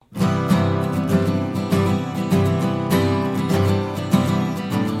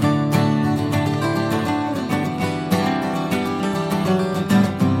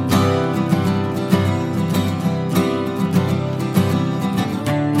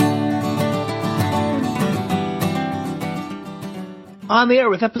On the air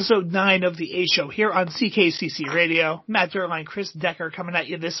with episode 9 of the A Show here on CKCC Radio. Matt Durline, Chris Decker coming at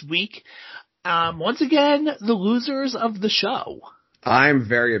you this week. Once again, the losers of the show. I'm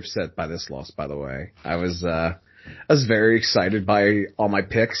very upset by this loss, by the way. I was very excited by all my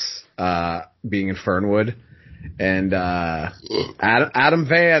picks, being in Fernwood. And, Adam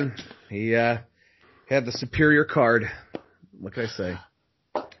Van, he had the superior card. What can I say?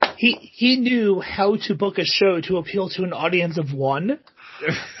 He knew how to book a show to appeal to an audience of one,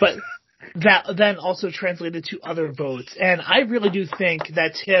 but that then also translated to other votes. And I really do think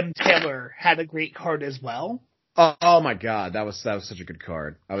that Tim Taylor had a great card as well. Oh my God, that was such a good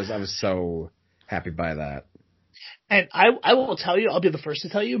card. I was so happy by that. And I will tell you, I'll be the first to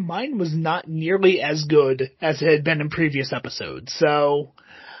tell you, mine was not nearly as good as it had been in previous episodes. So.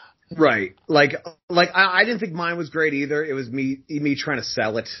 Right. Like I didn't think mine was great either. It was me trying to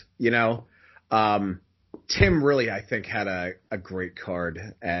sell it, you know. Tim really, I think, had a great card.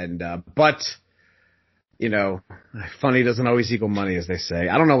 And, but, you know, funny doesn't always equal money, as they say.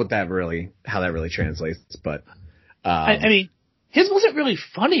 I don't know how that really translates, but. I mean, his wasn't really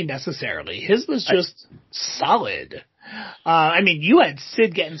funny necessarily. His was just solid. I mean, you had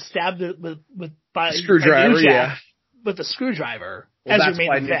Sid getting stabbed by screwdriver, yeah. With a screwdriver well, as your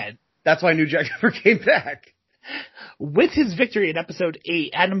main event. That's why New Jack never came back. With his victory in episode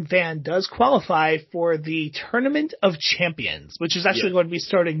 8, Adam Van does qualify for the Tournament of Champions, which is actually going to be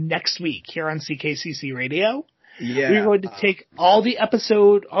starting next week here on CKCC Radio. Yeah. We're going to take all the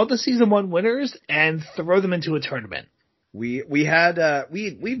season 1 winners and throw them into a tournament. We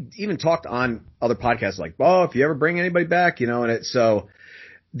even talked on other podcasts like, oh, if you ever bring anybody back, you know, so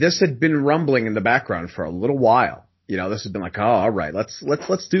this had been rumbling in the background for a little while. You know, this has been like, oh, all right, let's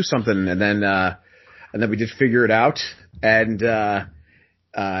do something. And then we did figure it out. And, we're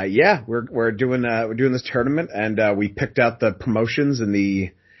doing this tournament, and, we picked out the promotions in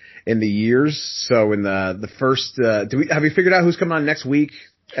the years. So in the first, have you figured out who's coming on next week?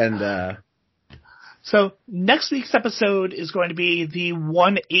 And, so next week's episode is going to be the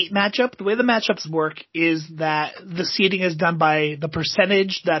 1-8 matchup. The way the matchups work is that the seeding is done by the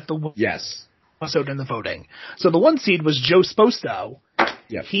percentage that the episode in the voting. So the 1 seed was Joe Sposto.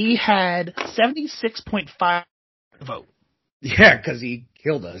 Yep. He had 76.5 vote. Yeah, because he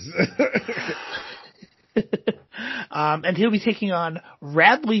killed us. And he'll be taking on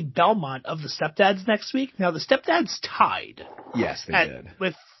Radley Belmont of the Stepdads next week. Now the Stepdads tied. Yes, they did.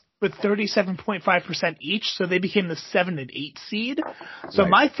 With 37.5% each, so they became the 7 and 8 seed. So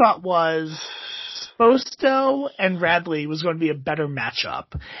my thought was Sposto and Radley was going to be a better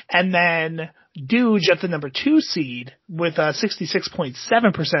matchup. And then Duge at the number 2 seed with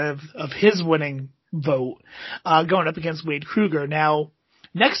 66.7% of his winning vote, going up against Wade Kruger. Now,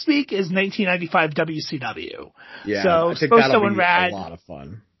 next week is 1995 WCW. Yeah, so I think Sposto and Rad, a lot of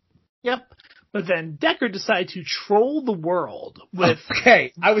fun. Yep. But then Decker decided to troll the world with.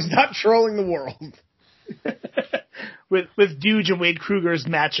 Okay, I was not trolling the world. with Duge and Wade Kruger's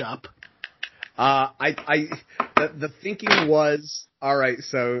matchup. The thinking was, all right,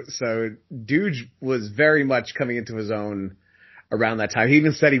 so Duge was very much coming into his own around that time. He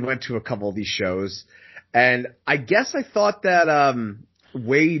even said he went to a couple of these shows, and I guess I thought that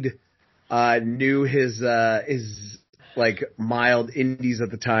Wade knew his like mild indies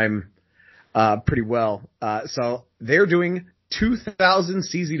at the time pretty well. So they're doing 2000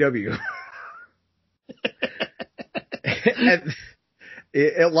 CZW.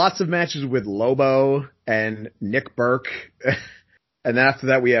 And lots of matches with Lobo and Nick Burke. And then after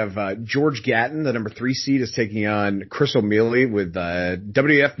that, we have George Gatton, the number 3 seed, is taking on Chris O'Meally with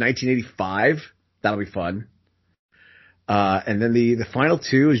WWF 1985. That'll be fun. And then the final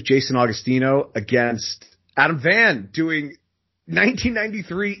 2 is Jason Augustino against Adam Van doing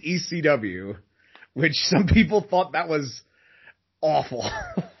 1993 ECW, which some people thought that was awful.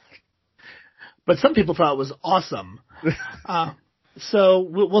 But some people thought it was awesome. So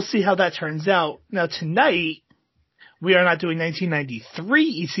we'll see how that turns out. Now tonight, we are not doing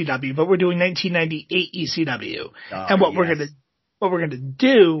 1993 ECW, but we're doing 1998 ECW. And what we're gonna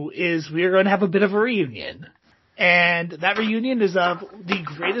do is we're going to have a bit of a reunion. And that reunion is of the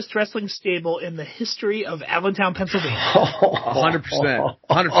greatest wrestling stable in the history of Allentown, Pennsylvania. 100%.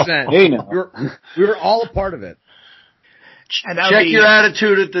 100%. We were all a part of it. And check your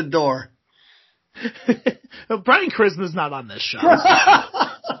attitude at the door. Brian Charisma's not on this show.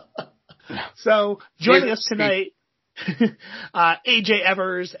 So joining us tonight, AJ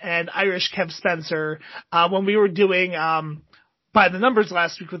Evers and Irish Kev Spencer. When we were doing by the numbers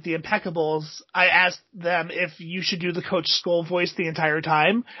last week with the Impeccables, I asked them if you should do the Coach Skull voice the entire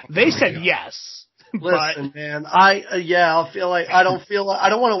time. They said yes. Listen, man, I'll feel like I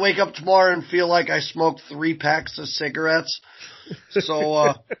don't want to wake up tomorrow and feel like I smoked 3 packs of cigarettes.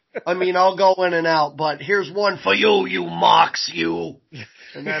 So, I'll go in and out, but here's one for you, you mocks, you.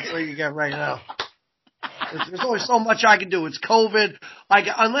 And that's what you get right now. There's only so much I can do. It's COVID.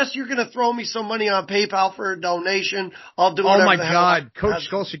 Unless you're going to throw me some money on PayPal for a donation, I'll do it. Oh my God. Coach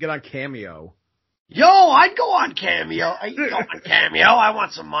Skull should get on Cameo. Yo, I'd go on Cameo. I'd go on Cameo. I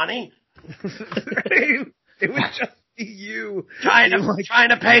want some money. It would just be you. Trying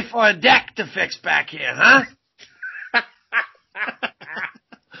to pay for a deck to fix back here, huh?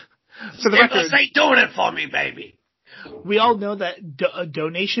 For the record, they doing it for me, baby. We all know that a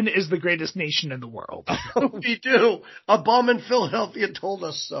donation is the greatest nation in the world. We do. A bum in Philadelphia told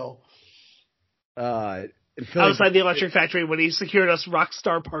us so. Outside the Electric Factory when he secured us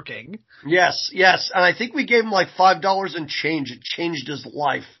Rockstar parking. Yes. And I think we gave him like $5 and change. It changed his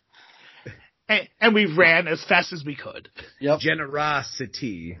life. And we ran as fast as we could. Yep.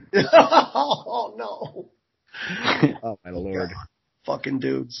 Generosity. Oh, no. Oh, my Lord. God. Fucking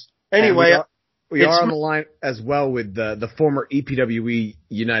dudes. Anyway. We are on the line as well with the former EPWE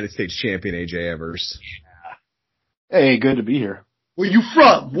United States champion, AJ Evers. Hey, good to be here. Where you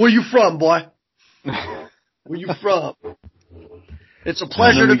from? Boy? Where you from? It's a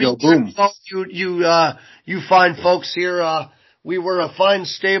pleasure to be here. You fine folks here. We were a fine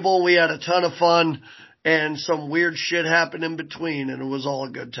stable. We had a ton of fun, and some weird shit happened in between, and it was all a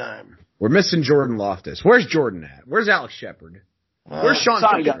good time. We're missing Jordan Loftus. Where's Jordan at? Where's Alex Shepard? Where's Sean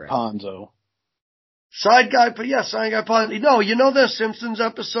Fisher? Ponzo. Side guy Ponzo. No, you know the Simpsons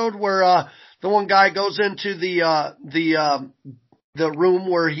episode where the one guy goes into the room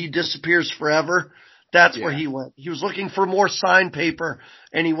where he disappears forever? That's where he went. He was looking for more sign paper,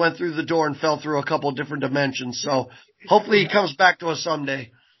 and he went through the door and fell through a couple of different dimensions. So hopefully he comes back to us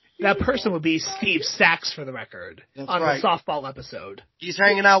someday. That person would be Steve Sachs, for the record, the softball episode. He's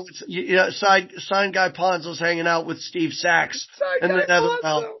hanging out with sign guy Ponzo's hanging out with Steve Sachs in the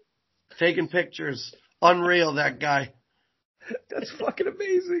Netherlands, taking pictures. Unreal, that guy. That's fucking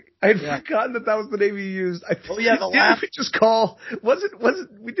amazing. I had forgotten that was the name he used. The laugh. Did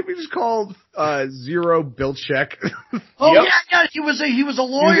we just call Zero Bill Check? Oh yep. Yeah. He was a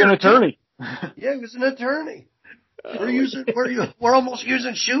lawyer. He was an attorney. Yeah, he was an attorney. We're almost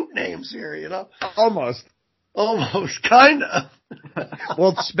using shoot names here, you know. Almost, kind of.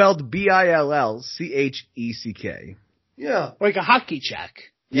 Well, it's spelled Billcheck. Yeah, like a hockey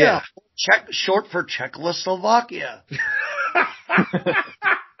check. Yeah. Short for Czechoslovakia.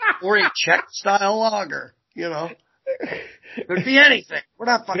 Or a Czech style lager, you know. Could be anything. We're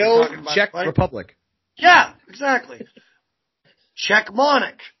not fucking talking about Czech Republic. Yeah, exactly. Czech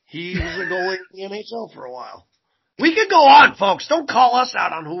Monic. He was a goalie in the NHL for a while. We could go on, folks. Don't call us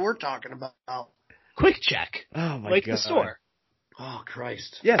out on who we're talking about. Quick Check. Oh my like God. The store. Oh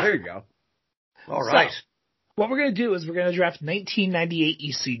Christ. Yeah, there you go. All right. So, what we're going to do is we're going to draft 1998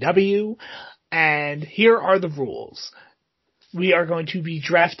 ECW, and here are the rules. We are going to be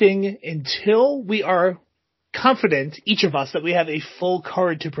drafting until we are confident, each of us, that we have a full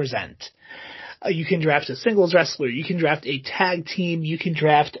card to present. You can draft a singles wrestler, you can draft a tag team, you can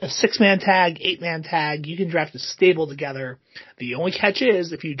draft a 6-man tag, 8-man tag, you can draft a stable together. The only catch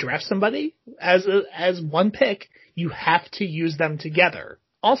is, if you draft somebody as one pick, you have to use them together.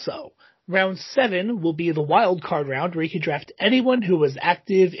 Also, Round 7 will be the wild card round where you can draft anyone who was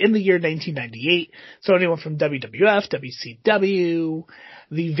active in the year 1998. So anyone from WWF, WCW,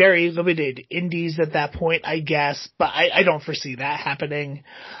 the very limited indies at that point, I guess, but I don't foresee that happening.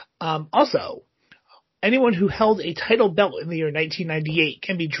 Also, anyone who held a title belt in the year 1998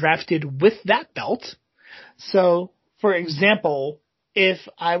 can be drafted with that belt. So, for example, if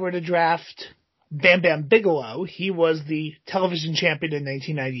I were to draft Bam Bam Bigelow, he was the television champion in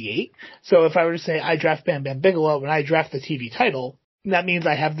 1998. So if I were to say I draft Bam Bam Bigelow and I draft the TV title, that means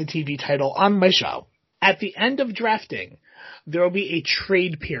I have the TV title on my show. At the end of drafting, there will be a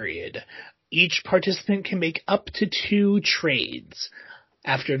trade period. Each participant can make up to 2 trades.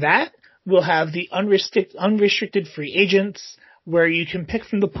 After that, we'll have the unrestricted free agents, where you can pick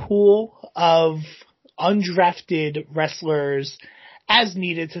from the pool of undrafted wrestlers as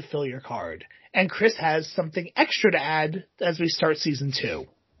needed to fill your card. And Chris has something extra to add as we start season 2.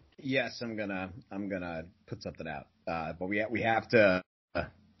 Yes, I'm gonna put something out. But we got to,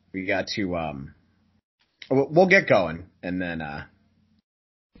 we'll get going, and then,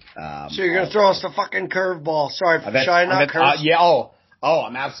 so you're gonna throw us a fucking curveball. Sorry, should I not curse? Yeah,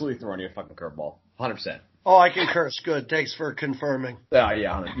 I'm absolutely throwing you a fucking curveball. 100%. Oh, I can curse. Good. Thanks for confirming. Yeah,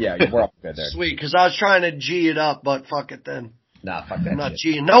 we're all good there. Sweet, because I was trying to G it up, but fuck it then. Nah, fuck that I'm not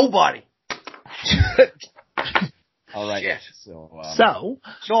shit. G'ing nobody. All right. Shit. So,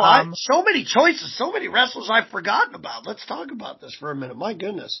 so many choices, so many wrestlers I've forgotten about. Let's talk about this for a minute. My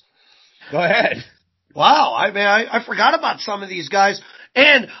goodness. go ahead. Wow. I mean, I forgot about some of these guys.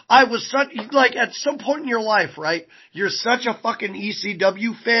 And I was such, like, at some point in your life, right? You're such a fucking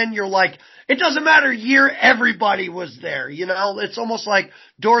ECW fan. You're like, it doesn't matter year, everybody was there. You know, it's almost like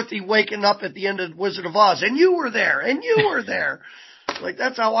Dorothy waking up at the end of Wizard of Oz. And you were there. And you were there. Like,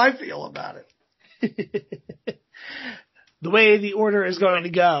 that's how I feel about it. The way the order is going to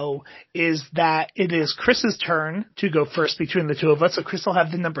go is that it is Chris's turn to go first between the two of us. So Chris will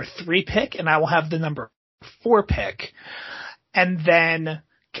have the number 3 pick, and I will have the number 4 pick. And then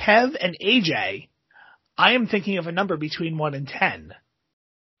Kev and AJ, I am thinking of a number between 1 and 10.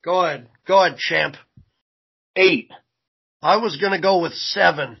 Go ahead, champ. 8. I was going to go with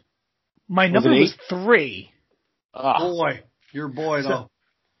 7. My number was 3. Boy, your boy, though.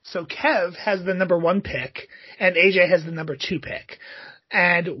 So Kev has the number 1 pick, and AJ has the number 2 pick.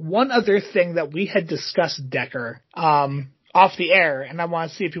 And one other thing that we had discussed, Decker, off the air, and I want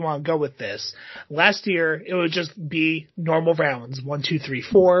to see if you want to go with this. Last year, it would just be normal rounds. 1, 2, 3,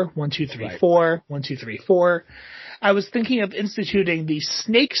 4, 1, 2, 3, 4, 1, 2, 3, 4. I was thinking of instituting the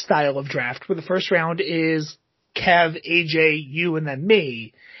snake style of draft, where the first round is Kev, AJ, you, and then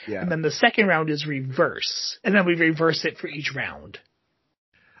me. Yeah. And then the second round is reverse. And then we reverse it for each round.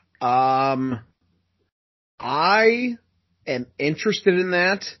 I am interested in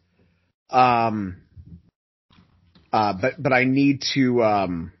that. But I need to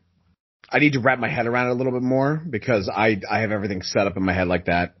wrap my head around it a little bit more because I have everything set up in my head like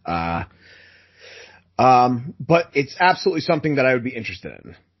that. But it's absolutely something that I would be interested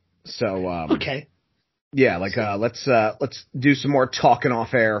in. So, okay. Yeah, like, let's do some more talking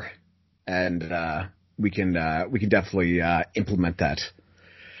off air and, we can definitely, implement that.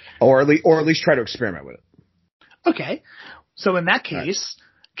 Or at least try to experiment with it. Okay. So in that case,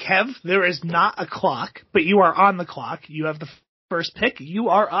 right. Kev, there is not a clock, but you are on the clock. You have the first pick. You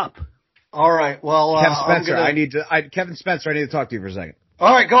are up. All right. Well, Kevin Spencer, Kevin Spencer, I need to talk to you for a second.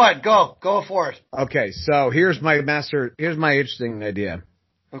 All right. Go ahead. Go for it. Okay. So here's my interesting idea.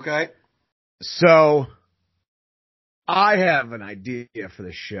 Okay. So I have an idea for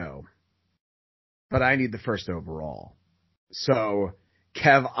the show, but I need the first overall. So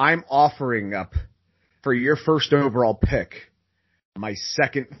Kev, I'm offering up for your first overall pick my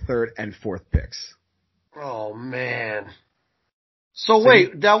 2nd, 3rd, and 4th picks. Oh, man. So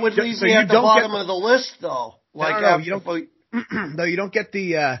wait, that would leave me at the bottom of the list, though. Like, no, you don't. No, you don't get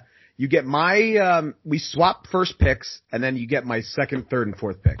the. You get my. We swap first picks, and then you get my 2nd, 3rd, and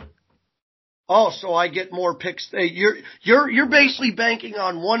 4th pick. Oh, so I get more picks. You're basically banking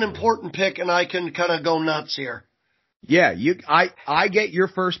on one important pick, and I can kind of go nuts here. Yeah, I get your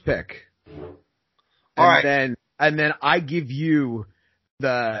first pick. All right. And then I give you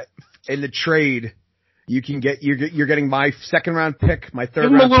in the trade, you're getting my 2nd round pick, my 3rd round pick.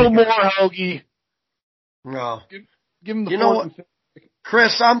 Give him a little more, Hoagie. No. Give him the 4th.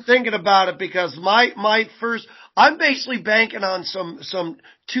 Chris, I'm thinking about it because my first, I'm basically banking on some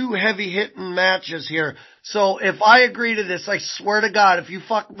 2 heavy hitting matches here. So if I agree to this, I swear to God, if you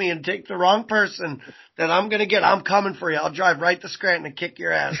fuck me and take the wrong person that I'm going to get, I'm coming for you. I'll drive right to Scranton and kick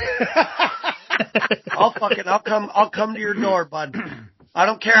your ass. I'll come to your door, bud. I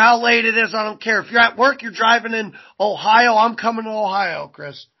don't care how late it is. I don't care. If you're at work, you're driving in Ohio, I'm coming to Ohio,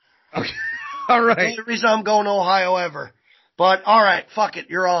 Chris. Okay. All right. The only reason I'm going to Ohio ever. But all right, fuck it,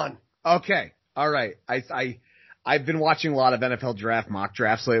 you're on. Okay, all right. I've been watching a lot of NFL draft mock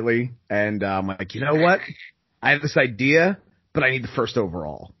drafts lately, and I'm like, you know what? I have this idea, but I need the first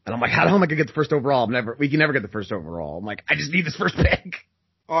overall. And I'm like, how the hell am I gonna get the first overall? We can never get the first overall. I'm like, I just need this first pick.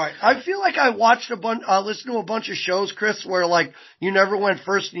 All right, I feel like I watched listened to a bunch of shows, Chris, where like you never went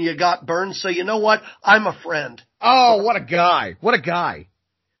first and you got burned. So you know what? I'm a friend. Oh, what a guy! What a guy!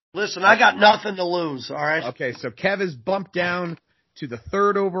 Listen, I got nothing to lose, all right? Okay, so Kev is bumped down to the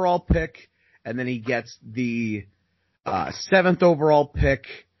 3rd overall pick, and then he gets the 7th overall pick,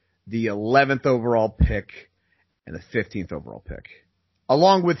 the 11th overall pick, and the 15th overall pick.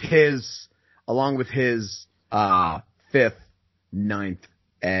 Along with his 5th, 9th,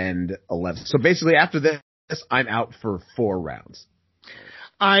 and 11th. So basically after this, I'm out for 4 rounds.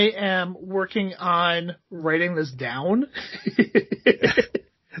 I am working on writing this down.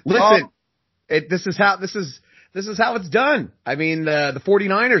 Listen, this is how it's done. I mean, the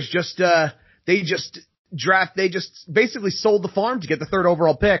 49ers they just basically sold the farm to get the 3rd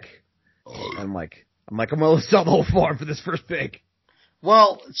overall pick. I'm willing to sell the whole farm for this first pick.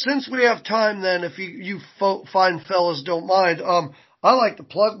 Well, since we have time then, if you fine fellas don't mind, I like to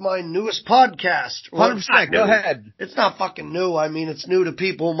plug my newest podcast. 100%. Go ahead. It's not fucking new. I mean, it's new to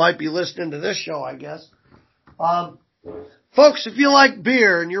people who might be listening to this show, I guess. Folks, if you like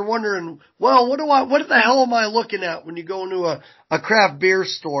beer and you're wondering, well, what the hell am I looking at when you go into a craft beer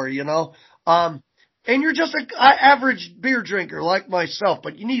store, you know? And you're just an average beer drinker like myself,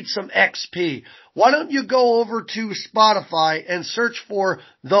 but you need some XP. Why don't you go over to Spotify and search for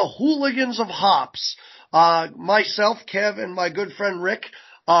The Hooligans of Hops? Myself, Kev, and my good friend Rick,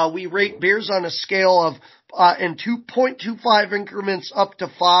 we rate beers on a scale of, in 2.25 increments up to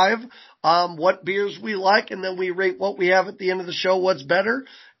 5, what beers we like, and then we rate what we have at the end of the show, what's better.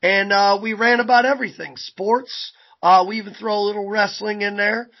 And, we rant about everything. Sports, we even throw a little wrestling in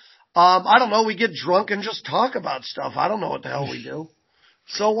there. I don't know, we get drunk and just talk about stuff. I don't know what the hell we do.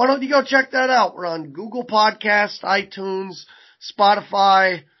 So why don't you go check that out? We're on Google Podcasts, iTunes,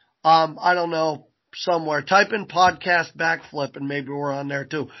 Spotify, I don't know, somewhere. Type in podcast backflip and maybe we're on there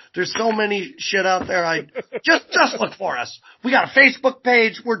too. There's so many shit out there. Just look for us. We got a Facebook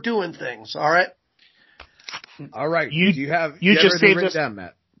page. We're doing things. All right. All right. You just saved us down,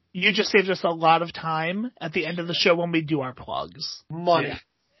 Matt. You just saved us a lot of time at the end of the show when we do our plugs. Money.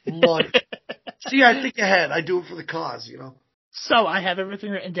 See, I think ahead. I do it for the cause, you know. So I have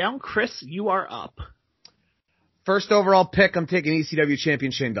everything written down. Chris, you are up. First overall pick, I'm taking ECW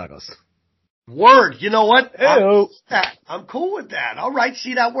champion Shane Douglas. Word. You know what? Hello. I'm cool with that. All right.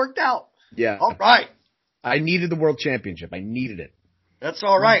 See, that worked out. Yeah. All right. I needed the world championship. I needed it. That's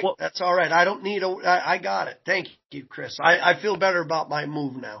all right. That's all right. I don't need I got it. Thank you, Chris. I feel better about my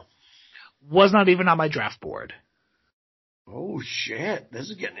move now. Was not even on my draft board. Oh, shit. This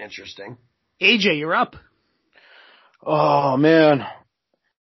is getting interesting. AJ, you're up. Oh, man.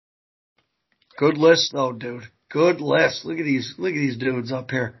 Good list, though, dude. Good list. Look at these dudes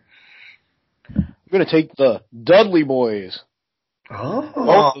up here. I'm going to take the Dudley Boys.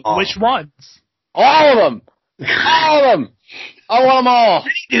 Oh. Which ones? All of them. All of them. I want them all.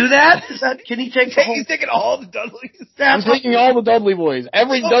 Can he do that? Can he take the whole? He's taking all the Dudleys. I'm taking all the Dudley Boys.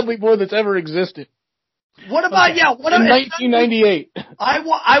 Every Dudley Boy that's ever existed. What about, in 1998.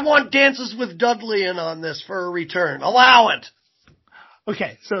 I want Dances with Dudley in on this for a return. Allow it.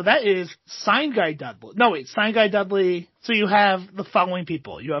 Okay, so that is Sign Guy Dudley. No, wait, Sign Guy Dudley. So you have the following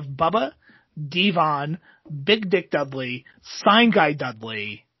people. You have Bubba, Devon, Big Dick Dudley, Sign Guy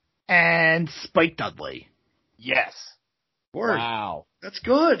Dudley, and Spike Dudley. Yes. Word. Wow. That's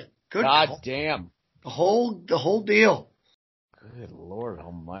good. Good. God damn. The whole deal. Good Lord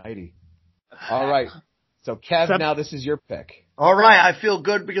almighty. All right. So, Kev, now this is your pick. All right. I feel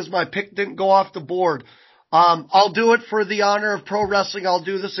good because my pick didn't go off the board. I'll do it for the honor of pro wrestling. I'll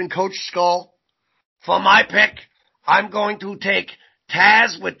do this in Coach Skull. For my pick, I'm going to take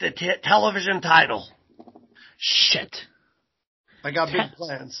Taz with the television title. Shit. I got big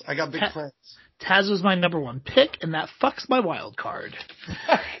plans. Taz was my number one pick, and that fucks my wild card.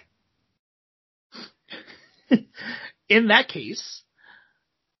 In that case,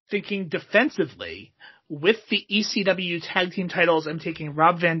 thinking defensively, with the ECW tag team titles, I'm taking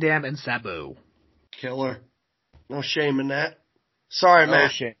Rob Van Dam and Sabu. Killer. No shame in that. Sorry, No man.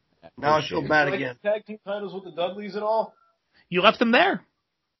 shame. Now I feel bad again. Tag team titles with the Dudleys at all? You left them there.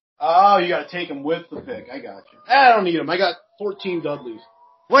 Oh, you got to take them with the pick. I got you. I don't need them. I got 14 Dudleys.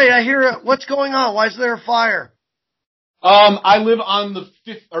 Wait, I hear what's going on? Why is there a fire? I live on the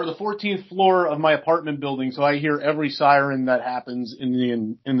 14th floor of my apartment building, so I hear every siren that happens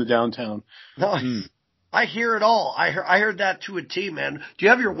in the downtown. No, I hear it all. I heard that to a T, man. Do you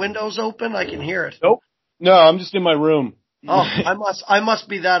have your windows open? I can hear it. Nope. No, I'm just in my room. Oh, I must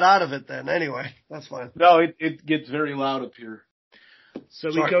be that out of it then. Anyway, that's fine. No, it gets very loud up here. So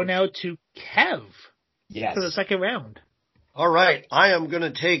we go now to Kev Yes. for the second round. All right, I am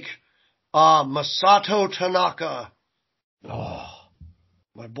gonna take Masato Tanaka. Oh.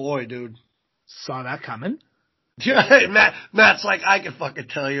 My boy, dude. Saw that coming. Matt's like, I can fucking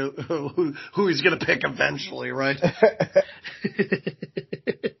tell you who he's gonna pick eventually, right?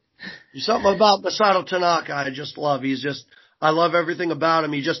 There's something about Masato Tanaka I just love. I love everything about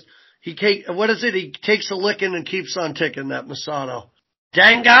him. What is it? He takes a licking and keeps on ticking, that Masato.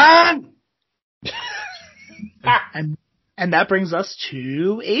 Dangan! And that brings us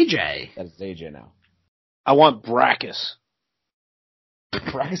to AJ. That is AJ now. I want Brackus.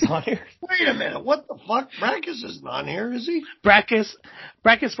 Brackus on here? Wait a minute, what the fuck? Brackus isn't on here, is he? Brackus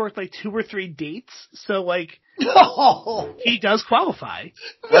worked like 2 or 3 dates, so like No! he does qualify.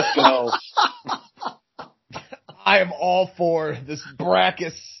 Let's go. I am all for this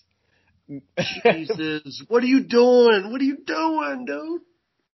Brackus. Jesus, what are you doing? What are you doing, dude?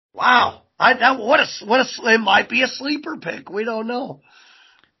 Wow. It might be a sleeper pick. We don't know.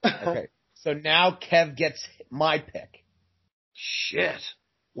 Okay. So now Kev gets my pick. Shit.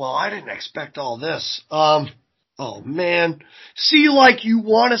 Well, I didn't expect all this. Oh man. See, like you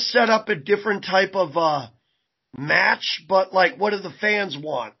want to set up a different type of, match, but like what do the fans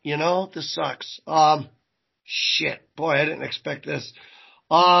want? You know, this sucks. Shit. Boy, I didn't expect this.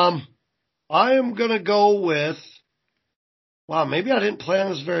 I am gonna go with, wow, maybe I didn't plan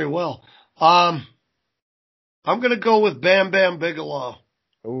this very well. I'm gonna go with Bam Bam Bigelow.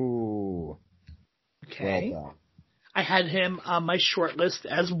 Ooh. Okay. Well done. I had him on my short list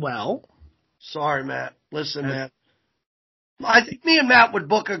as well. Sorry, Matt. Listen, Matt. I think me and Matt would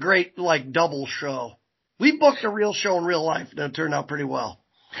book a great, like, double show. We booked a real show in real life, and it turned out pretty well.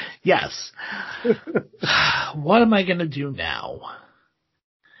 Yes. What am I going to do now?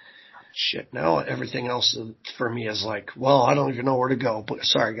 Shit, now everything else for me is like, well, I don't even know where to go. But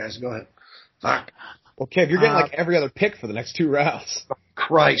sorry, guys, go ahead. Fuck. Well, Kev, you're getting like every other pick for the next 2 rounds.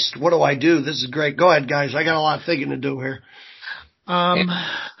 Christ, what do I do? This is great. Go ahead, guys. I got a lot of thinking to do here. I'm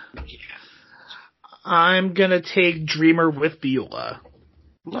going to take Dreamer with Beulah.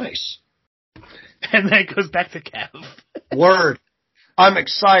 Nice. And then it goes back to Kev. Word. I'm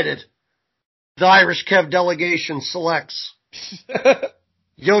excited. The Irish Kev delegation selects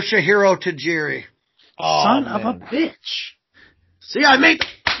Yoshihiro Tajiri. Oh, Son man. of a bitch. See,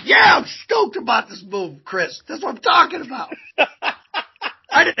 I'm stoked about this move, Chris. That's what I'm talking about.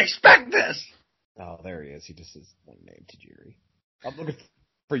 I didn't expect this. Oh, there he is. He just has one name, Tajiri. I'm looking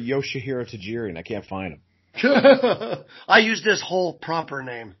for Yoshihiro Tajiri, and I can't find him. I used his whole proper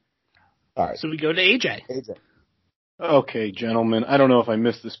name. All right. So we go to AJ. AJ. Okay, gentlemen. I don't know if I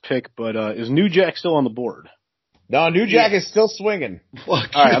missed this pick, but is New Jack still on the board? No, New Jack is still swinging. All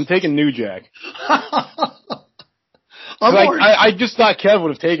right, I'm taking New Jack. I'm already- I just thought Kev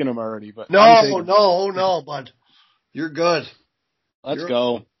would have taken him already, but No, bud. You're good. Let's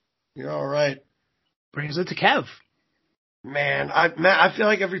go. You're all right. Brings it to Kev. Man, Matt, I feel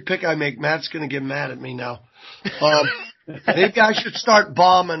like every pick I make, Matt's going to get mad at me now. Maybe I should start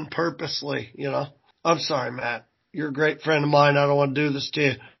bombing purposely, you know. I'm sorry, Matt. You're a great friend of mine. I don't want to do this to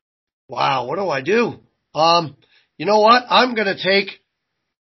you. Wow, what do I do? You know what? I'm going to take...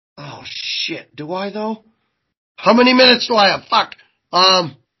 Oh, shit. Do I, though? How many minutes do I have? Fuck.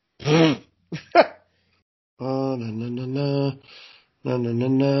 Now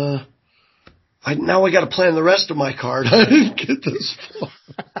I got to plan the rest of my card. I didn't get this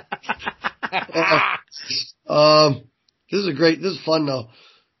far. This is fun though.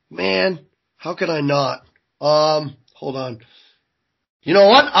 Man, how could I not? Hold on. You know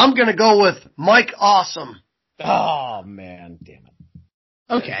what? I'm gonna go with Mike Awesome. Oh, man. Damn it.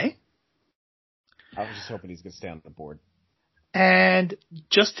 Okay. I was just hoping he's going to stay on the board. And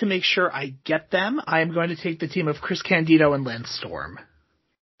just to make sure I get them, I am going to take the team of Chris Candido and Lance Storm.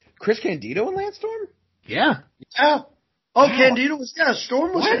 Chris Candido and Lance Storm? Yeah. Yeah. Oh, Wow. Candido was,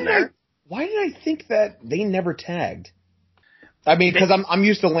 Storm was in there. Why did I think that they never tagged? I mean, because I'm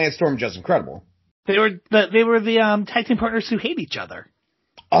used to Lance Storm and Just Incredible. They were the tag team partners who hate each other.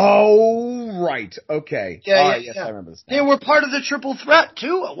 Oh, right. Okay. Yeah, All yeah, right, yes, yeah. I remember this. They were part of the Triple Threat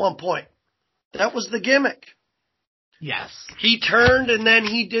too at one point. That was the gimmick. Yes. He turned and then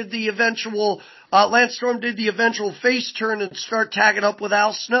he did the eventual, Lance Storm did the eventual face turn and start tagging up with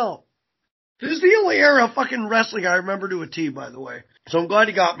Al Snow. This is the only era of fucking wrestling I remember to a T, by the way. So I'm glad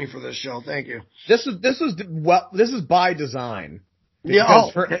he got me for this show. Thank you. This is by design. Yeah,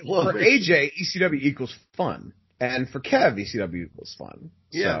 Because for AJ, ECW equals fun. And for Kev, ECW equals fun.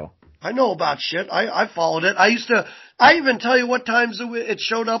 Yeah. So. I know about shit. I followed it. I even tell you what times it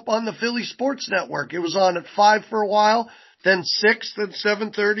showed up on the Philly Sports Network. It was on at 5 for a while, then 6, then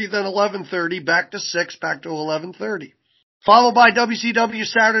 7:30, then 11:30, back to 6, back to 11:30. Followed by WCW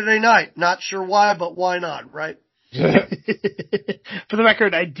Saturday night. Not sure why, but why not, right? For the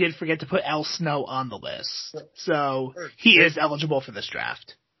record, I did forget to put Al Snow on the list. So he is eligible for this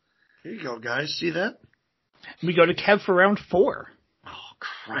draft. Here you go, guys. See that? We go to Kev for round 4. Oh,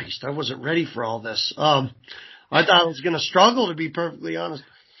 Christ. I wasn't ready for all this. I thought I was going to struggle, to be perfectly honest.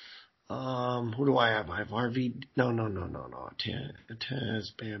 Who do I have? I have RV. No.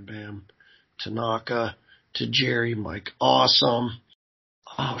 Taz, Bam Bam, Tanaka, Tajiri, Mike Awesome.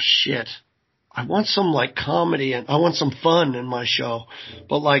 Oh, shit. I want some, like, comedy and I want some fun in my show.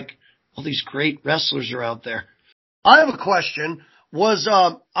 But, like, all these great wrestlers are out there. I have a question.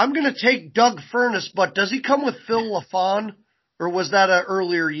 I'm going to take Doug Furnace, but does he come with Phil LaFawn? Or was that an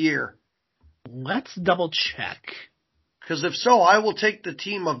earlier year? Let's double check. Because if so, I will take the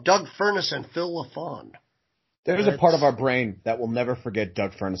team of Doug Furnace and Phil LaFawn. There's a part of our brain that will never forget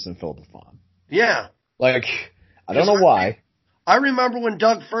Doug Furnas and Phil Lafon. Yeah. Like, I don't know why. I remember when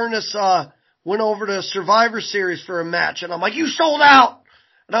Doug Furnas went over to Survivor Series for a match, and I'm like, "You sold out!"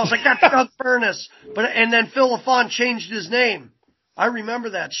 And I was like, "That's Doug Furnas." And then Phil Lafon changed his name. I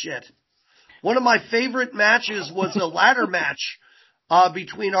remember that shit. One of my favorite matches was a ladder match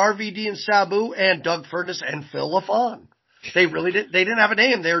between RVD and Sabu and Doug Furnas and Phil Lafon. They didn't have a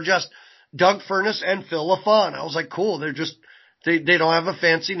name. They were just Doug Furnas and Phil Lafon. I was like, cool. They don't have a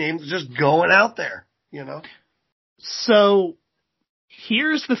fancy name. They're just going out there, you know? So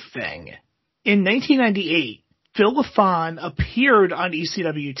here's the thing. In 1998, Phil Lafon appeared on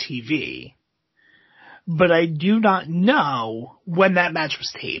ECW TV, but I do not know when that match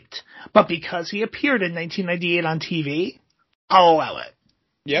was taped. But because he appeared in 1998 on TV, I'll allow it.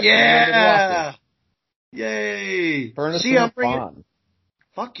 Yep. Yeah. Yay. Furnas See, and Lafon.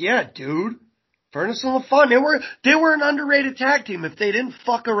 Fuck yeah, dude. Furnas and Lafon. They were an underrated tag team. If they didn't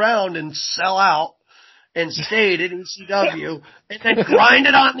fuck around and sell out and stayed in ECW and then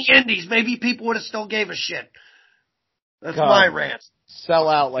grinded on the indies, maybe people would have still gave a shit. That's my rant. Sell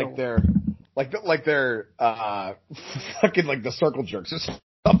out like they're fucking like the Circle Jerks or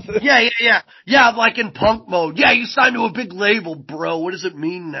something. Yeah, like in punk mode. Yeah, you signed to a big label, bro. What does it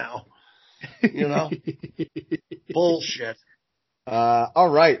mean now? You know? Bullshit. All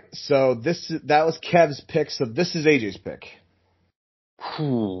right. So that was Kev's pick. So this is AJ's pick.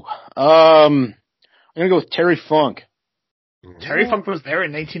 I'm gonna go with Terry Funk. Terry Funk was there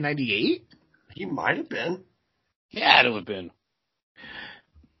in 1998? He might have been. Yeah, it would have been.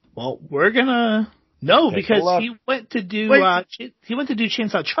 Well, we're gonna no Take a because look. he went to do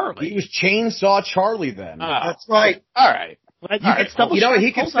Chainsaw Charlie. He was Chainsaw Charlie then. That's right. All right. It's double You know, check.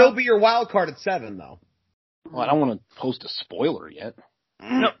 he can Hold still on. be your wild card at 7 though. Well, I don't want to post a spoiler yet.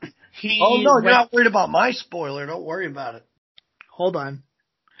 No, You're not worried about my spoiler. Don't worry about it. Hold on.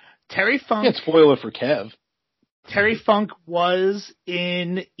 Terry Funk. Can't spoil it for Kev. Terry Funk was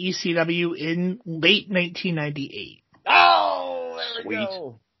in ECW in late 1998. Oh, there Sweet.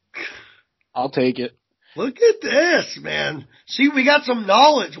 go. I'll take it. Look at this, man. See, we got some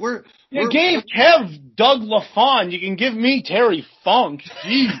knowledge. You gave Kev Doug Lafon. You can give me Terry Funk.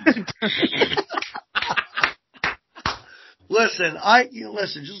 Jeez. Listen, I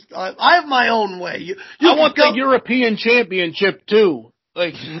have my own way. You I want can the European Championship too.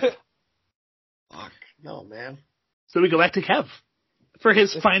 Like, Fuck, no, man. So we go back to Kev for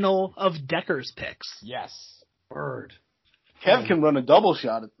his final of Decker's picks. Yes. Word. Kev can run a double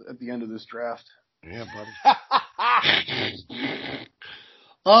shot at the end of this draft. Yeah,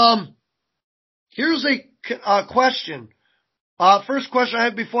 buddy. Here's a question. First question I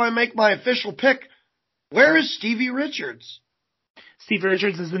have before I make my official pick. Where is Stevie Richards? Steve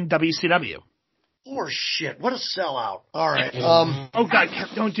Richards is in WCW. Oh shit, what a sellout. Alright, Oh God,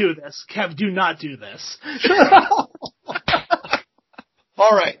 Kev, don't do this. Kev, do not do this.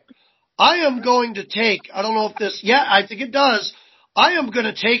 alright. I am going to take, I don't know if this, yeah, I think it does. I am going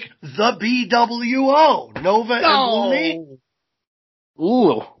to take the BWO, Nova and Blue Meat.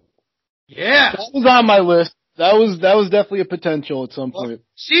 Ooh, Yeah. that was on my list. That was definitely a potential at some point.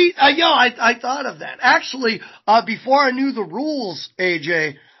 See, I thought of that. Actually, before I knew the rules,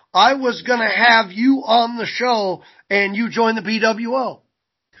 AJ, I was gonna have you on the show and you join the BWO.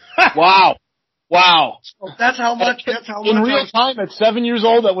 Wow. So that's how much. In real time, at 7 years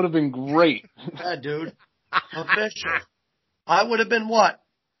old, that would have been great. Yeah, dude. Official. I would have been what?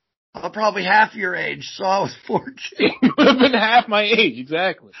 I'm probably half your age, so I was 14. It would have been half my age,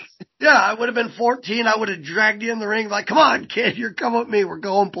 exactly. Yeah, I would have been 14. I would have dragged you in the ring like, come on, kid, you're coming with me. We're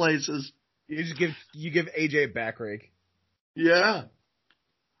going places. You give AJ a back rake. Yeah.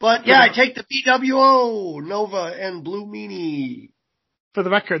 But yeah, I take the BWO, Nova, and Blue Meanie. For the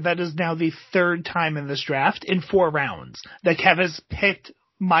record, that is now the third time in this draft in 4 rounds that Kev has picked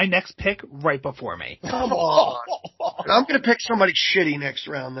my next pick right before me. Come on. I'm going to pick somebody shitty next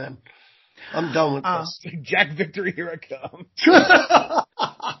round then. I'm done with this. Jack Victory, here I come.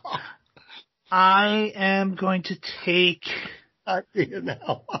 I am going to take... You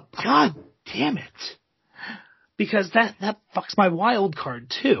know. God damn it. Because that fucks my wild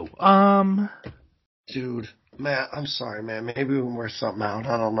card too. Dude, Matt, I'm sorry, man. Maybe we can work something out.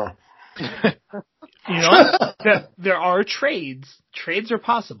 I don't know. You know, there are trades. Trades are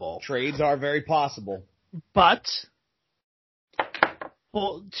possible. Trades are very possible. But,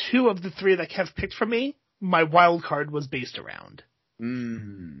 well, 2 of the 3 that Kev picked for me, my wild card was based around.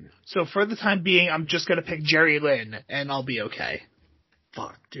 So for the time being, I'm just going to pick Jerry Lynn, and I'll be okay.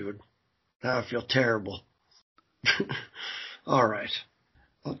 Fuck, dude. Now I feel terrible. All right.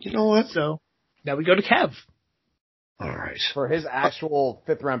 Well, you know what? So, now we go to Kev. All right. For his actual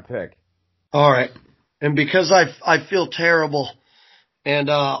 5th round pick. All right. And because I feel terrible, and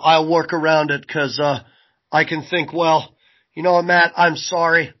I'll work around it because I can think, well, you know what, Matt, I'm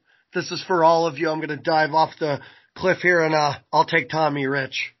sorry. This is for all of you. I'm going to dive off the cliff here, and I'll take Tommy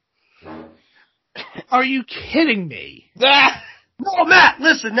Rich. Are you kidding me? No, Matt,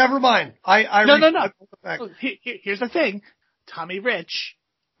 listen, never mind. No. Here's the thing. Tommy Rich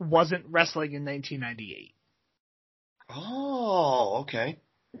wasn't wrestling in 1998. Oh, okay.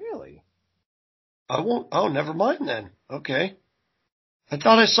 Really? Oh, never mind then. Okay. I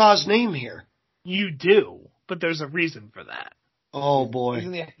thought I saw his name here. You do, but there's a reason for that. Oh, boy. He's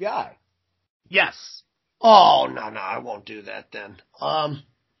in the FBI. Yes. Oh, no, I won't do that then.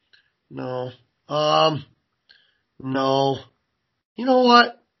 No. No. You know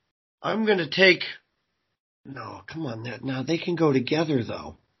what? I'm gonna take... No, come on, now they can go together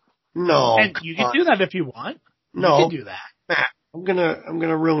though. No. And you can do that if you want. No. You can do that. Matt, I'm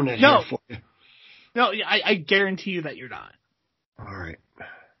gonna ruin it here for you. No, I guarantee you that you're not. All right.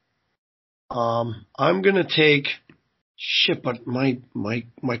 I'm gonna take... Shit, but my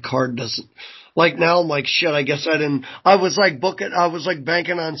card doesn't... Like now, I'm like, shit, I guess I didn't... I was like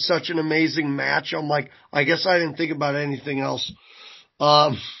banking on such an amazing match. I'm like, I guess I didn't think about anything else.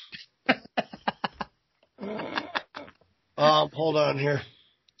 Hold on here.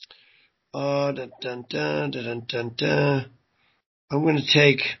 I'm gonna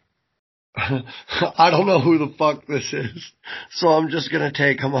take... I don't know who the fuck this is, so I'm just gonna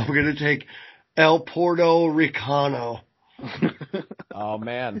take him. I'm gonna take El Puerto Ricano. Oh,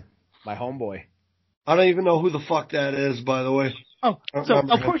 man. My homeboy. I don't even know who the fuck that is, by the way. Oh, so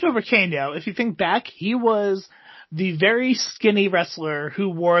El Puerto Ricano, if you think back, he was the very skinny wrestler who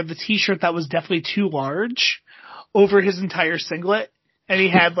wore the t-shirt that was definitely too large over his entire singlet, and he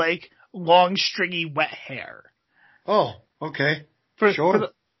had like long, stringy, wet hair. Oh, okay. For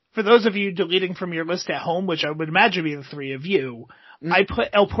those of you deleting from your list at home, which I would imagine be the three of you, I put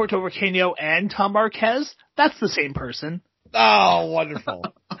El Puerto Ricano and Tom Marquez. That's the same person. Oh, wonderful.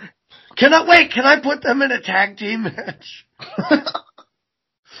 Can I put them in a tag team match?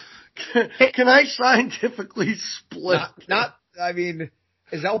 Can I scientifically split? I mean,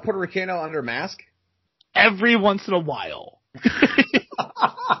 is El Puerto Ricano under mask? Every once in a while.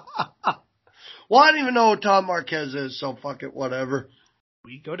 Well, I don't even know who Tom Marquez is, so fuck it, whatever.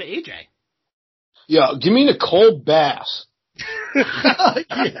 We go to AJ. Yeah, give me Nicole Bass.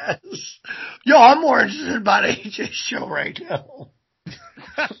 Yes. Yo, I'm more interested about AJ's show right now.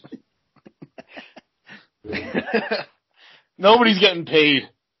 Nobody's getting paid.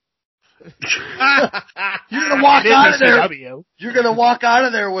 You're gonna walk out of there. You're gonna walk out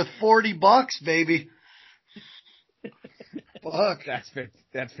of there with $40, baby. Fuck. That's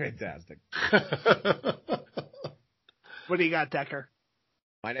fantastic. What do you got, Decker?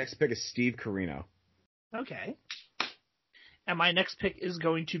 My next pick is Steve Corino. Okay. And my next pick is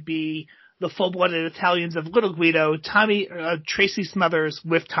going to be the full-blooded Italians of Little Guido, Tracy Smothers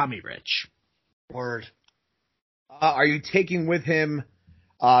with Tommy Rich. Word. Are you taking with him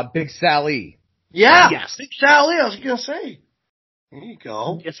Big Sally? Yeah. Yes. Big Sally, I was gonna say. There you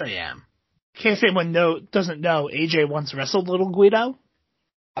go. Yes, I am. Can't say anyone doesn't know AJ once wrestled Little Guido.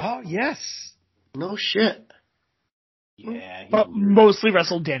 Oh, yes. No shit. Yeah. But mostly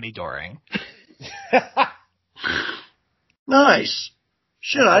wrestled Danny Doring. Nice.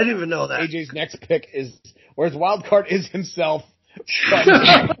 Shit, I didn't even know that. AJ's next pick is, or his wild card is himself.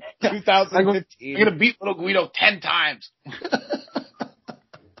 2015. I'm gonna beat Little Guido 10 times.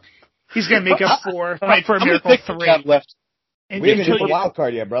 He's gonna make up for Fight for a Miracle 3. Left. And We haven't hit the wild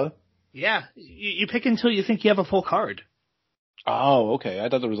card yet, brother. Yeah, you pick until you think you have a full card. Oh, okay. I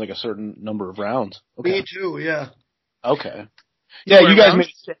thought there was like a certain number of rounds. Okay. Me too, yeah. Okay. Yeah, you guys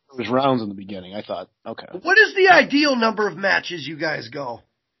rounds? made it was rounds in the beginning. I thought, okay. What is the ideal number of matches you guys go?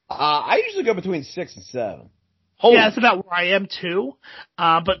 I usually go between 6 and 7. Yeah, that's about where I am too.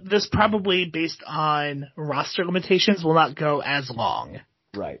 But this probably, based on roster limitations, will not go as long.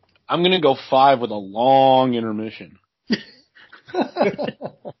 Right. I'm gonna go 5 with a long intermission.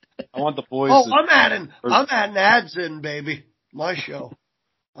 I want the boys. Oh, I'm adding ads in, baby. My show.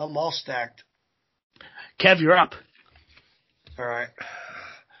 I'm all stacked. Kev, you're up. All right.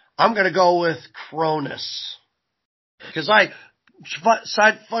 I'm gonna go with Cronus. Cause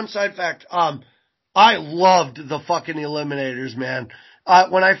fun side fact, I loved the fucking Eliminators, man.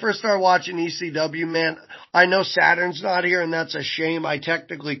 When I first started watching ECW, man, I know Saturn's not here and that's a shame. I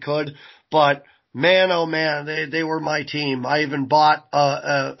technically could, but man, oh man, they were my team. I even bought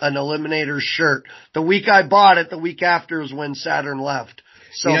an Eliminators shirt. The week I bought it, the week after is when Saturn left.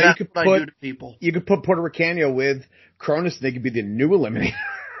 So that's what I do to people. You could put Puerto Ricano with Cronus, they could be the new Eliminator.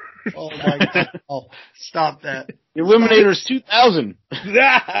 Oh my God! Oh, stop that! The Eliminators 2000.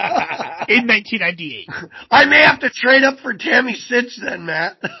 In 1998. I may have to trade up for Tammy Sitch then,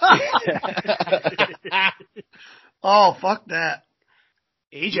 Matt. Oh, fuck that.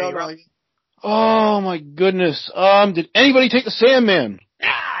 AJ, No, you're no. up. Oh my goodness. Did anybody take the Sandman?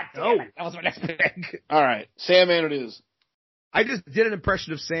 No, that was my next pick. All right, Sandman it is. I just did an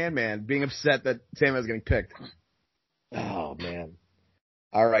impression of Sandman, being upset that Sandman was getting picked. Oh, man.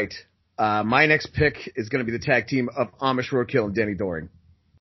 All right. My next pick is going to be the tag team of Amish Roadkill and Danny Doring.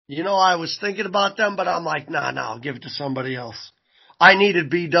 You know, I was thinking about them, but I'm like, nah, I'll give it to somebody else. I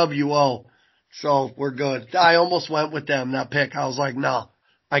needed BWO, so we're good. I almost went with them, that pick. I was like, no,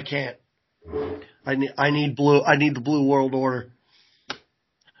 I can't. I need blue. I need the Blue World Order.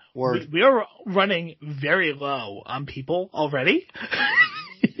 Word. We are running very low on people already.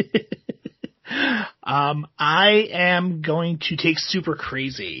 I am going to take Super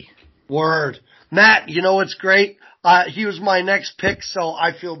Crazy. Word. Matt, you know what's great? He was my next pick, so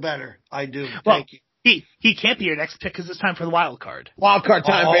I feel better. I do. Thank you. He can't be your next pick because it's time for the wild card. Wild card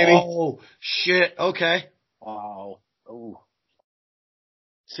time, baby. Oh, shit. Okay. Wow. Oh.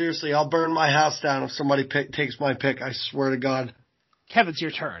 Seriously, I'll burn my house down if somebody takes my pick. I swear to God. Kevin, it's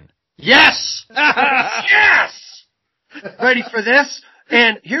your turn. Yes! Yes! Ready for this?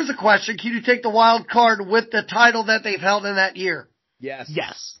 And here's a question. Can you take the wild card with the title that they've held in that year? Yes.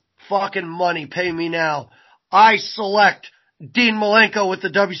 Yes. Fucking money. Pay me now. I select Dean Malenko with the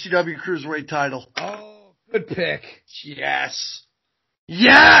WCW Cruiserweight title. Oh, good pick. Yes.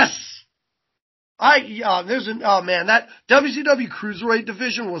 Yes! That WCW Cruiserweight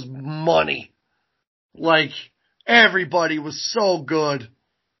division was money. Like, everybody was so good.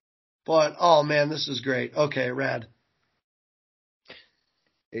 But, oh man, this is great. Okay, rad.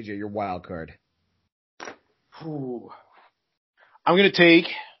 AJ, your wild card. Ooh. I'm going to take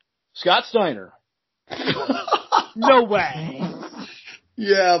Scott Steiner. No way.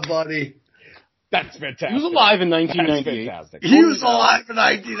 Yeah, buddy. That's fantastic. He was alive in That's 1998. fantastic. He was alive in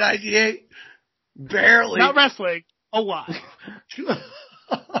 1998. Barely. Not wrestling. Alive.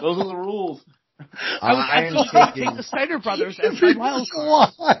 Those are the rules. I am take taking the Steiner brothers as my He wild was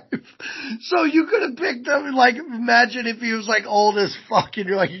card. alive. So you could have picked him, like, imagine if he was, like, old as fuck and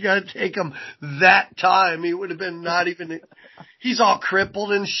you're like, you gotta take him that time. He would have been not even, he's all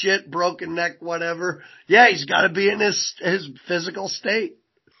crippled and shit, broken neck, whatever. Yeah, he's gotta be in his physical state.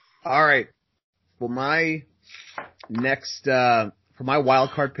 All right. Well, my next, for my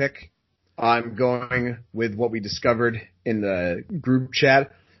wild card pick, I'm going with what we discovered in the group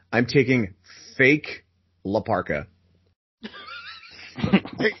chat. I'm taking fake La Parka.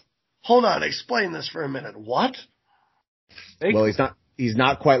 Hey, hold on, explain this for a minute. What? Well, he's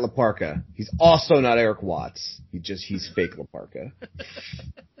not quite La Parka. He's also not Eric Watts. He's fake La Parka.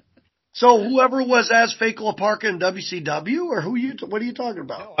 So whoever was as fake La Parka in WCW, or what are you talking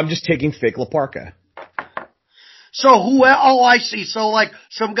about? I'm just taking fake La Parka. So oh, I see. So like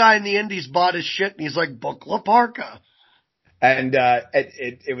some guy in the Indies bought his shit and he's like, book La Parka. And,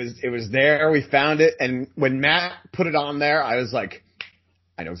 it was there. We found it. And when Matt put it on there, I was like,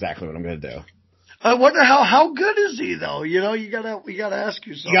 I know exactly what I'm going to do. I wonder how good is he though? You know, you gotta ask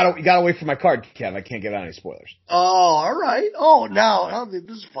yourself. You gotta wait for my card, Kev. I can't give out any spoilers. Oh, all right. Oh, now this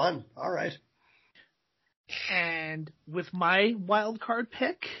is fun. All right. And with my wild card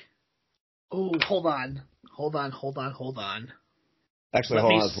pick, hold on. Actually, Let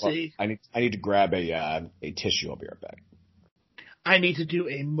hold me on as well. see. I need to grab a tissue. I'll be right back. I need to do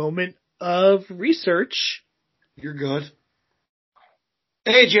a moment of research. You're good.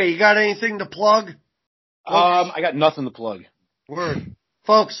 AJ, you got anything to plug? I got nothing to plug. Word.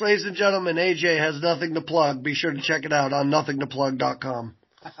 Folks, ladies and gentlemen, AJ has nothing to plug. Be sure to check it out on nothingtoplug.com.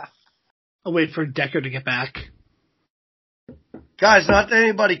 I'll wait for Decker to get back. Guys, not that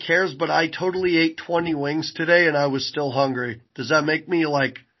anybody cares, but I totally ate 20 wings today and I was still hungry. Does that make me,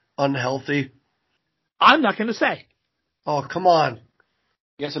 like, unhealthy? I'm not going to say. Oh, come on.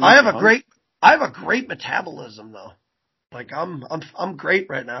 Yes, I have a great metabolism though. Like I'm great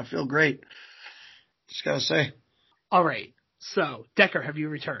right now. I feel great. Just gotta say. All right. So, Decker, have you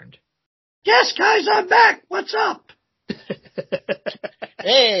returned? Yes, guys, I'm back. What's up?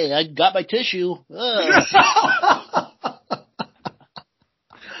 Hey, I got my tissue. Ugh.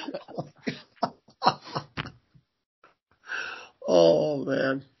 Oh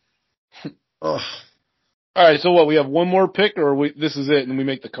man. Oh. All right, so what? We have one more pick, or this is it, and we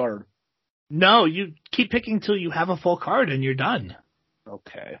make the card. No, you keep picking till you have a full card and you're done.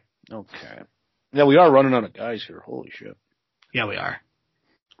 Okay. Yeah, we are running out of guys here. Holy shit. Yeah, we are.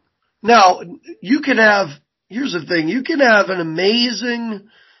 Now, you can have here's the thing. You can have an amazing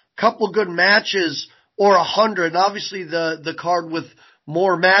couple good matches or 100. And obviously the card with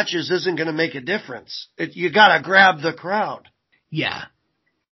more matches isn't going to make a difference. You got to grab the crowd. Yeah.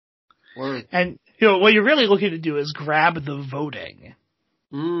 Word. And, what you're really looking to do is grab the voting.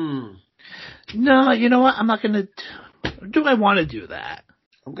 No, you know what? I'm not going to. Do I want to do that?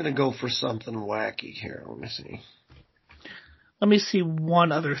 I'm going to go for something wacky here. Let me see. Let me see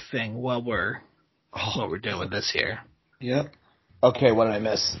one other thing while we're doing this here. Yep. Okay, what did I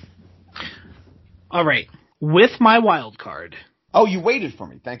miss? All right. With my wild card. Oh, you waited for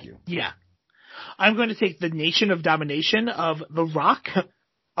me. Thank you. Yeah. I'm going to take the Nation of Domination of The Rock,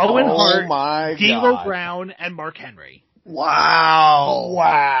 Owen Hart, D'Lo Brown, and Mark Henry. Wow.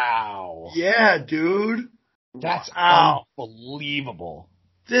 Wow. Yeah, dude. That's unbelievable.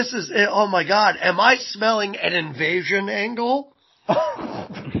 This is it. Oh my God. Am I smelling an invasion angle?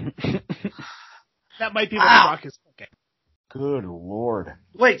 That might be what The Rock is thinking. Good Lord.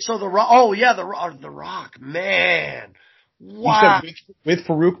 Wait, so The Rock. Oh yeah, The Rock. Man. Wow. You said with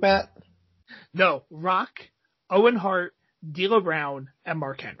Farouk, Matt? No, Rock, Owen Hart, D'Lo Brown, and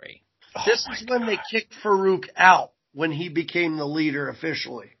Mark Henry. This is when they kicked Farouk out when he became the leader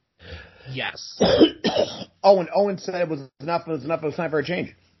officially. Yes. Owen said it was enough. It was time for a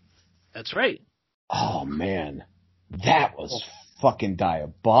change. That's right. Oh man, that was fucking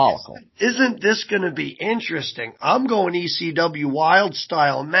diabolical. Isn't this going to be interesting? I'm going ECW Wild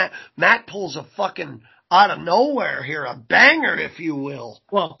style. Matt pulls a fucking out of nowhere here, a banger, if you will.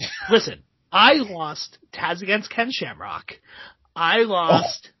 Well, listen, I lost Taz against Ken Shamrock. I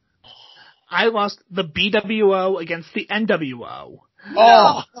lost the BWO against the NWO.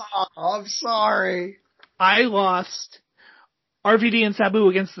 Oh, I'm sorry. I lost RVD and Sabu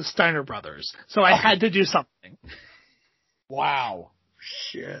against the Steiner brothers. So I had to do something. Wow.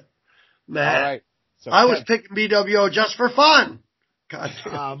 Shit. Man. All right. So I was picking BWO just for fun. God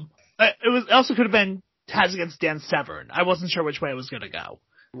damn. It also could have been Taz against Dan Severn. I wasn't sure which way I was going to go.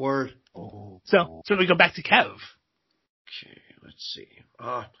 Word. So we go back to Kev. Okay, let's see.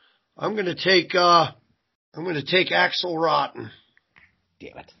 I'm going to take Axel Rotten.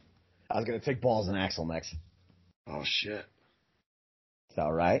 Damn it. I was going to take Balls and Axel next. Oh shit. It's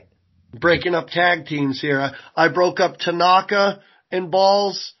all right. Breaking up tag teams here. I broke up Tanaka and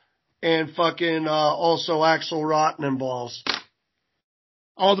Balls and fucking also Axel Rotten and Balls.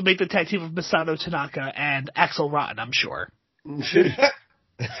 All to make the tag team of Masato Tanaka and Axel Rotten, I'm sure.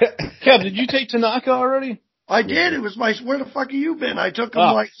 Kev, did you take Tanaka already? I did. It was where the fuck have you been? I took him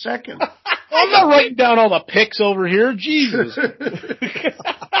like second. I'm not writing down all the picks over here. Jesus.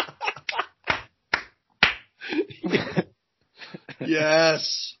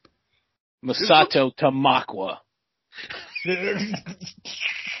 Yes. Masato Tamakwa.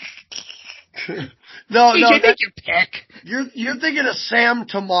 No, take your pick. You're thinking of Sam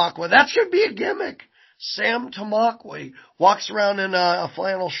Tamakwa. That should be a gimmick. Sam Tamakwa. He walks around in a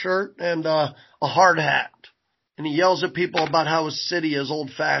flannel shirt and a hard hat. And he yells at people about how his city is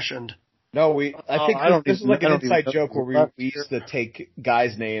old fashioned. No, I think this is like an inside joke where we used to take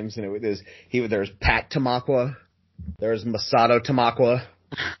guys' names and there's Pat Tamakwa, there's Masato Tamakwa.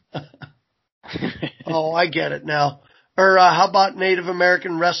 Oh, I get it now. Or how about Native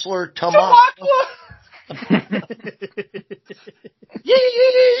American wrestler Tamakwa?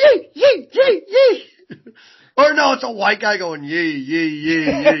 Yee. Or no, it's a white guy going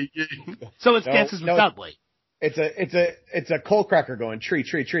yee. So it's Dances with Dudley. It's a coal cracker going tree.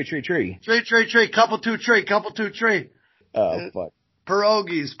 Tree. Couple two tree. Oh fuck.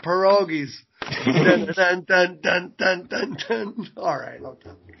 Pierogies. dun. All right. Okay.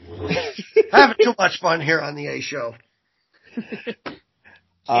 Having too much fun here on the A Show.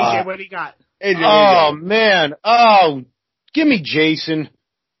 AJ, what do you got? AJ. Man. Oh, give me Jason.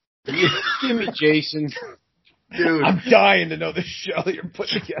 Give me Jason. Dude. I'm dying to know the show that you're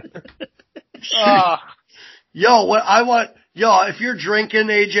putting together. If you're drinking,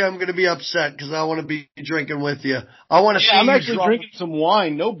 AJ, I'm going to be upset because I want to be drinking with you. I want to see I'm you actually drunk. drinking some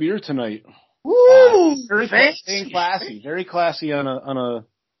wine. No beer tonight. Woo! Very Fancy. classy. Very classy on a.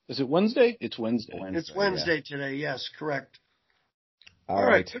 Is it Wednesday? It's Wednesday. It's Wednesday today. Yes, correct. All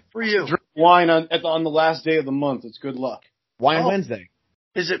right. Good for you. Drink wine on the last day of the month. It's good luck. Wine Wednesday.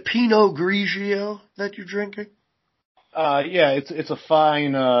 Is it Pinot Grigio that you're drinking? Yeah, it's a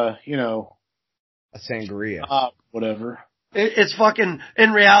fine, A sangria. Whatever. It's fucking.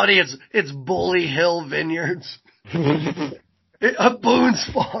 In reality, it's Bully Hill Vineyards. A Boone's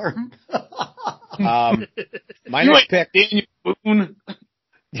Farm. My next pick. Daniel Boone.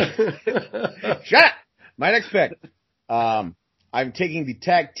 Shut up. My next pick. I'm taking the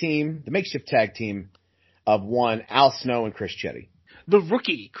makeshift tag team of one Al Snow and Chris Chetty. The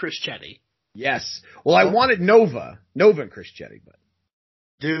rookie Chris Chetty. Yes. Well, I wanted Nova and Chris Chetty, but.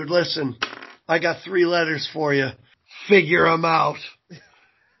 Dude, listen, I got 3 letters for you. Figure them out.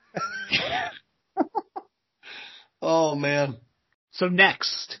 Oh, man. So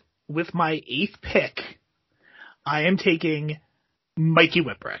next, with my 8th pick, I am taking Mikey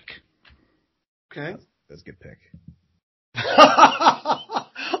Whipwreck. Okay. That's a good pick.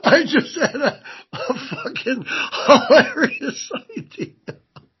 I just had a fucking hilarious idea.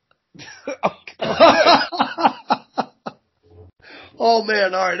 Oh,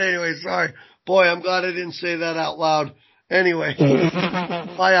 man. All right. Anyway, sorry. Boy, I'm glad I didn't say that out loud. Anyway,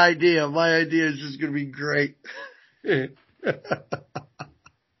 my idea is just going to be great.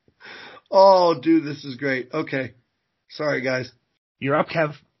 Oh, dude, this is great. Okay. Sorry, guys. You're up,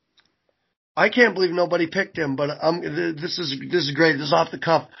 Kev. I can't believe nobody picked him, but this is great. This is off the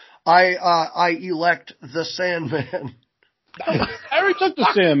cuff. I elect the Sandman. I already took the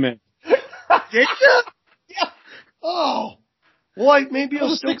Sandman. Did you? Yeah. Oh. Boy, maybe It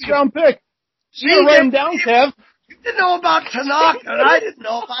was you'll a still 6th-round pick. See, You write him down, Kev. You didn't know about Tanaka, and I didn't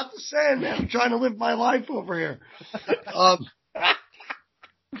know about the Sandman. I'm trying to live my life over here.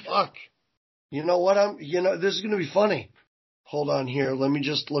 Fuck. You know what? This is going to be funny. Hold on here. Let me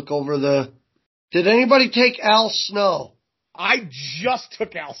just look over did anybody take Al Snow? I just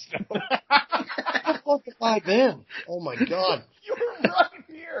took Al Snow. How fuck have I been? Oh my God. You were right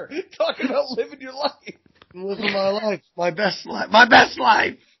here talking about living your life. I'm living my life. My best life. My best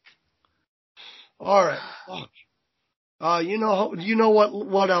life. All right. Fuck. You know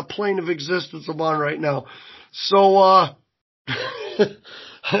what plane of existence I'm on right now. So,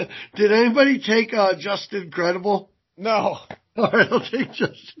 did anybody take Justin Credible? No. All right, I'll take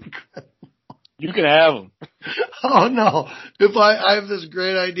Justin Credible. You can have him. Oh no! If I have this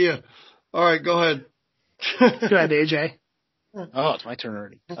great idea. All right, go ahead. Go ahead, AJ. Oh, it's my turn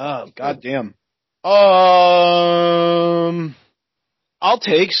already. Oh, goddamn. I'll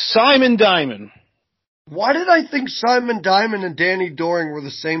take Simon Diamond. Why did I think Simon Diamond and Danny Doring were the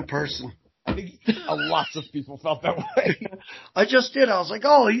same person? I think lots of people felt that way. I just did. I was like,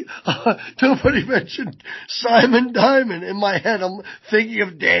 nobody mentioned Simon Diamond. In my head, I'm thinking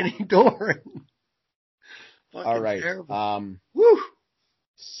of Danny Doring. All right. Terrible. Woo.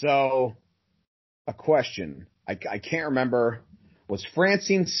 So, a question. I can't remember. Was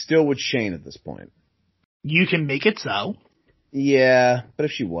Francine still with Shane at this point? You can make it so. Yeah, but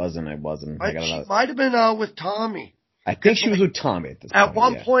if she wasn't, I wasn't. She might have been with Tommy. I think she was with Tommy at this point. At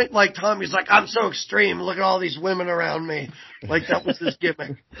one point, like, Tommy's like, I'm so extreme. Look at all these women around me. Like, that was his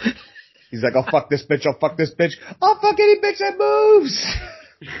gimmick. He's like, I'll fuck this bitch. I'll fuck this bitch. I'll fuck any bitch that moves.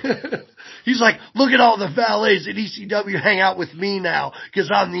 He's like, look at all the valets at ECW hang out with me now because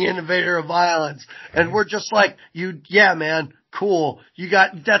I'm the innovator of violence. And we're just like, yeah, man, cool.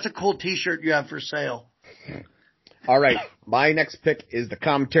 That's a cool t-shirt you have for sale. All right. My next pick is the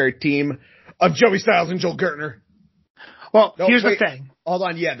commentary team of Joey Styles and Joel Gertner. Well, here's the thing. Hold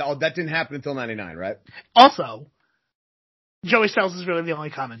on. Yeah, that didn't happen until 99, right? Also, Joey Styles is really the only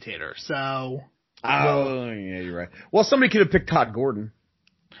commentator, so. Oh, yeah, you're right. Well, somebody could have picked Todd Gordon.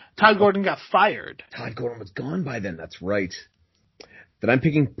 Todd Gordon got fired. Todd Gordon was gone by then. That's right. Then I'm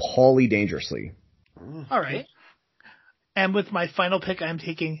picking Paulie Dangerously. All right. And with my final pick, I'm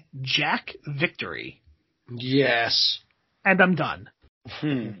taking Jack Victory. Yes. And I'm done.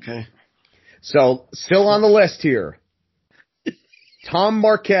 Okay. So, still on the list here. Tom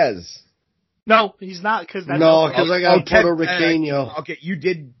Marquez. No, he's not, because that's... No, because I got Puerto Riqueño. Okay, you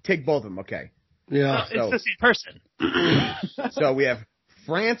did take both of them. Okay. Yeah. No, it's the same person. So we have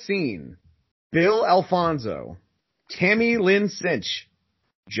Francine, Bill Alfonso, Tammy Lynn Cinch,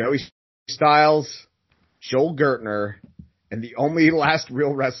 Joey Styles, Joel Gertner, and the only last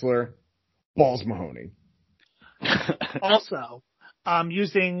real wrestler, Balls Mahoney. Also,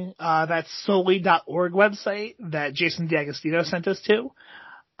 using that solely.org website that Jason D'Agostino sent us to,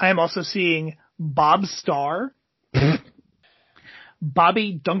 I am also seeing Bob Starr,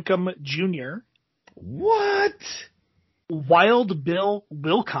 Bobby Duncombe Jr., What? Wild Bill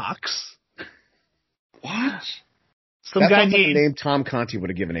Wilcox. What? Some That guy sounds like a named name Tom Conti would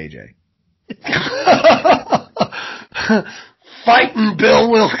have given AJ. Fighting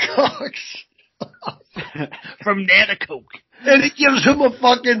Bill Wilcox. from Nanticoke. And it gives him a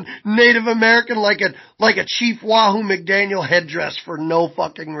fucking Native American like a Chief Wahoo McDaniel headdress for no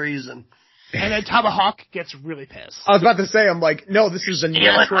fucking reason. And then Tomahawk gets really pissed. I was about to say, I'm like, no, this is the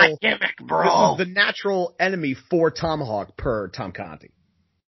natural gimmick, bro. This is the natural enemy for Tomahawk per Tom Conti.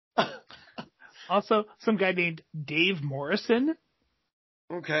 Also, some guy named Dave Morrison,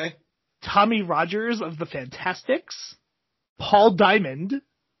 Okay. Tommy Rogers of the Fantastics, Paul Diamond,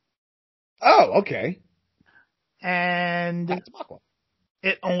 Oh, okay. and That's a buck one.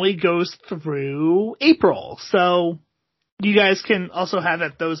 it only goes through April. So you guys can also have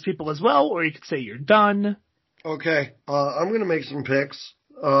at those people as well, or you could say you're done. Okay, I'm going to make some picks.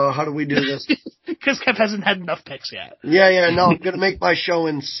 How do we do this? Because Kev hasn't had enough picks yet. Yeah, no, I'm going to make my show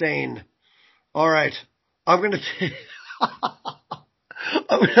insane. All right. I'm going to take,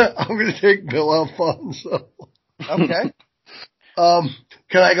 I'm going to take Bill Alfonso. Okay.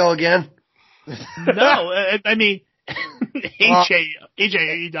 Can I go again? No, I mean, AJ,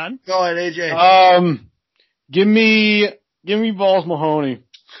 are you done? Go ahead, AJ. Give me Balls Mahoney.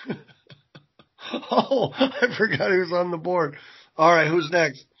 Oh, I forgot he was on the board. All right, who's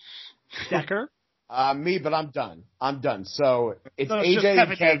next? Decker? Me, but I'm done. So it's No, it's just AJ and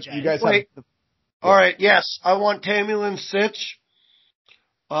Kevin Kev. AJ. You guys Wait. have. All right, yes, I want Tammy Lynn Sitch.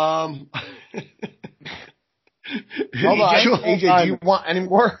 Hold on, AJ. Do you want any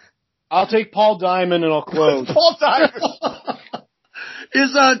more? I'll take Paul Diamond and I'll close. Paul Diamond.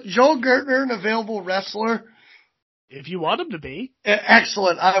 Is Joel Gertner an available wrestler? If you want him to be.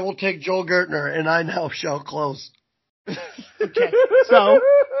 Excellent. I will take Joel Gertner, and I now shall close. Okay, so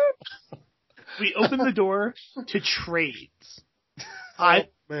we open the door to trades.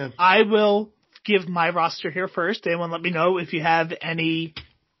 Man. I will give my roster here first. Anyone let me know if you have any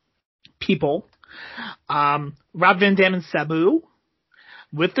people. Rob Van Dam and Sabu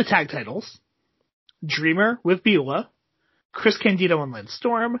with the tag titles. Dreamer with Beulah. Chris Candido and Lance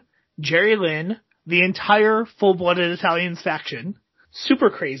Storm. Jerry Lynn. The entire Full-Blooded Italians faction. Super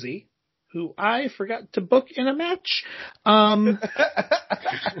Crazy, who I forgot to book in a match. The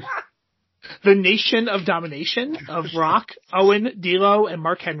Nation of Domination of Rock, Owen, D'Lo, and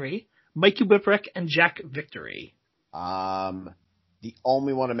Mark Henry. Mikey Whipwreck and Jack Victory. The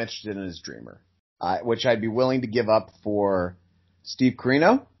only one I'm interested in is Dreamer, which I'd be willing to give up for Steve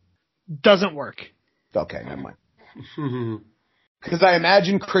Corino. Doesn't work. Okay, never mind. Because I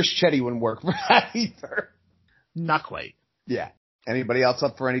imagine Chris Chetty wouldn't work for that either. Not quite. Yeah. Anybody else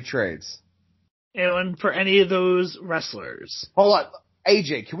up for any trades? And for any of those wrestlers. Hold on.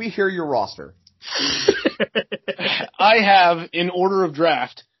 AJ, can we hear your roster? I have, in order of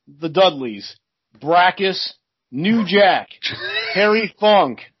draft, the Dudleys, Brackus, New Jack, Harry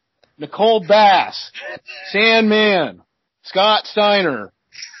Funk, Nicole Bass, Sandman, Scott Steiner,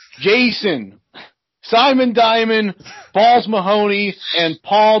 Jason, Simon Diamond, Balls Mahoney, and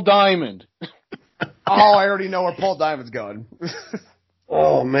Paul Diamond. Oh, I already know where Paul Diamond's going.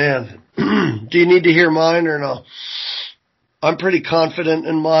 Oh, man. Do you need to hear mine or no? I'm pretty confident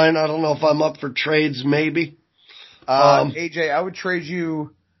in mine. I don't know if I'm up for trades, maybe. AJ, I would trade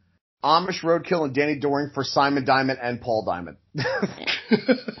you Amish Roadkill and Danny Doring for Simon Diamond and Paul Diamond.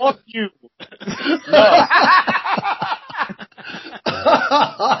 Fuck you.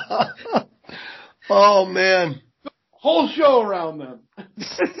 Oh, man. Whole show around them.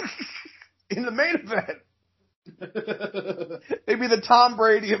 In the main event. Maybe the Tom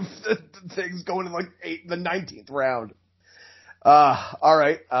Brady of the things going in like the 19th round. All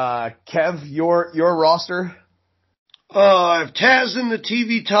right. Kev, your roster. I have Taz in the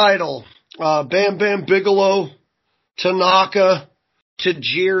TV title. Bam Bam Bigelow, Tanaka,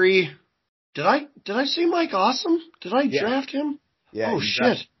 Tajiri. Did I say Mike Awesome? Did I draft him? Yeah. Oh,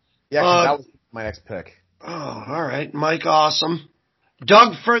 shit. Yeah, 'cause that was my next pick. Oh, all right. Mike Awesome.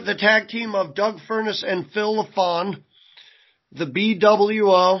 The tag team of Doug Furnace and Phil LaFawn. The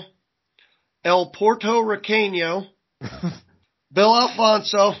BWO. El Porto Riqueño. Bill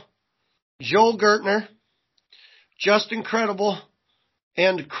Alfonso. Joel Gertner. Justin Credible.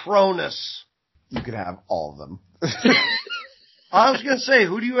 And Cronus. You could have all of them. I was going to say,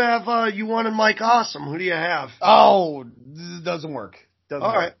 who do you have? You wanted Mike Awesome. Who do you have? Oh, doesn't work.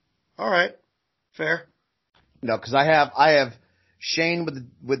 All right. Fair. No, because I have Shane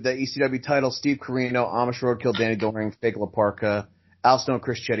with the ECW title, Steve Corino, Amish Roadkill, Danny Doring, Fake La Parka, Al Snow,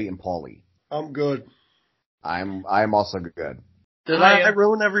 Chris Chetty, and Paulie. I'm good. I'm also good. Did I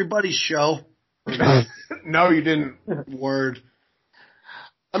ruin everybody's show? No, you didn't. Word.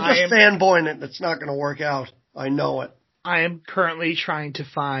 I'm just fanboying it. It's not going to work out. I know it. I am currently trying to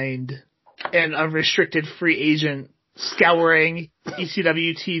find an unrestricted free agent scouring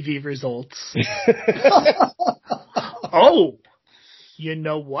ECW TV results. Oh, you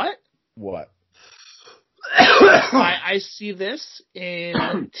know what? What? I see this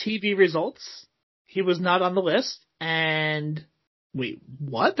in TV results. He was not on the list. And wait,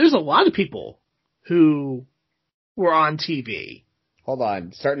 what? There's a lot of people who were on TV. Hold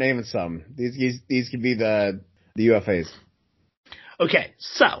on. Start naming some. These could be the UFAs. Okay,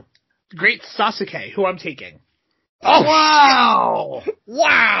 so Great Sasuke, who I'm taking. Oh, wow!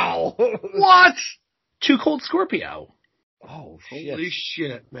 Wow! What? Too Cold Scorpio. Oh, shit. Holy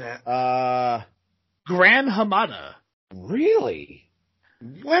shit, Matt. Gran Hamada. Really?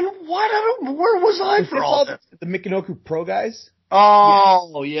 Where was I for all that? The Michinoku Pro guys?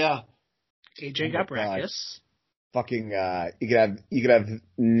 Oh, yeah. AJ Gabrakis. Fucking, you could have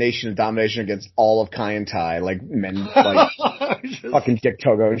Nation of Domination against all of Kai and Tai, like men, like fucking Dick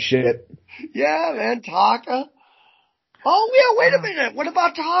Togo and shit. Yeah, man, Taka. Oh, yeah, wait a minute. What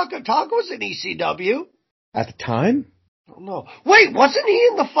about Taka? Taka was in ECW. At the time? I don't know. Wait, wasn't he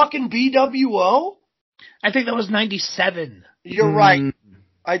in the fucking BWO? I think that was 97. You're right.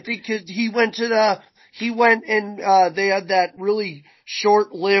 I think he went and they had that really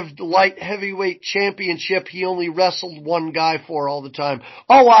short-lived light heavyweight championship he only wrestled one guy for all the time.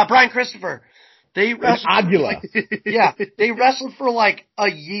 Oh, Brian Christopher. They wrestled. Aguila. Yeah, they wrestled for like a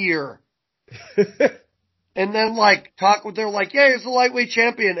year. And then they're like, yeah, he's the lightweight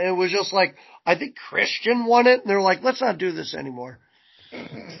champion. And it was just like, I think Christian won it. And they're like, let's not do this anymore.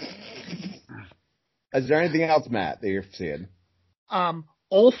 Is there anything else, Matt, that you're seeing?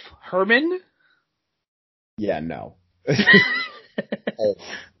 Ulf Herman. Yeah, no.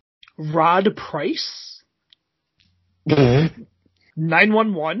 Rod Price.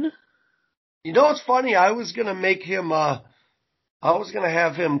 911. You know what's funny? I was gonna make him. I was gonna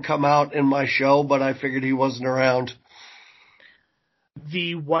have him come out in my show, but I figured he wasn't around.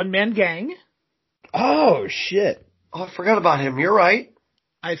 The One Man Gang. Oh shit! Oh, I forgot about him. You're right.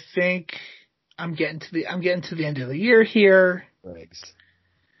 I think I'm getting to the end of the year here. Thanks.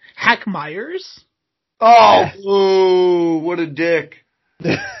 Hack Myers. Oh, ooh, what a dick.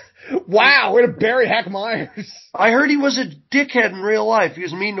 Wow, way to bury Hack Myers. I heard he was a dickhead in real life. He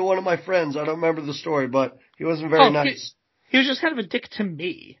was mean to one of my friends. I don't remember the story, but he wasn't very nice. He was just kind of a dick to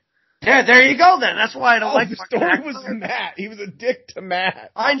me. Yeah, there you go then. That's why I don't like the fucking story Hack was Myers. Matt. He was a dick to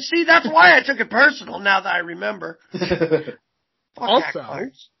Matt. See, that's why I took it personal now that I remember. Fuck Also, Hack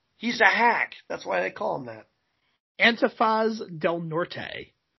Myers. He's a hack. That's why they call him that. Antifaz del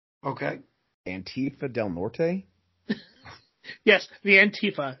Norte. Okay. Antifa del Norte? Yes, the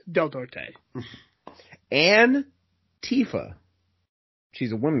Antifa del Norte. Antifa.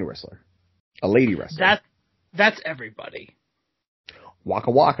 She's a women wrestler. A lady wrestler. That's everybody.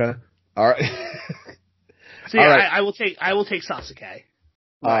 Waka Waka. All right. So yeah, All right. I will take Sasuke.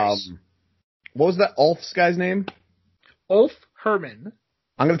 Nice. What was that Ulf's guy's name? Ulf Herman.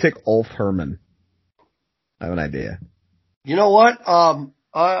 I'm going to take Ulf Herman. I have an idea. You know what? I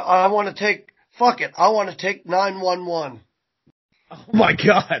want to take. Fuck it. I want to take 911. Oh my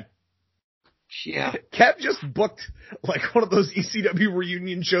god. Yeah. Kev just booked like one of those ECW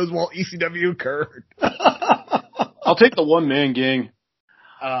reunion shows while ECW occurred. I'll take the One Man Gang.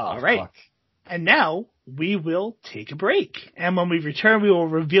 All right. Fuck. And now we will take a break. And when we return, we will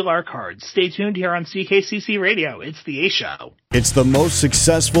reveal our cards. Stay tuned here on CKCC Radio. It's the A Show. It's the most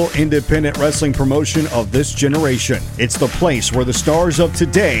successful independent wrestling promotion of this generation. It's the place where the stars of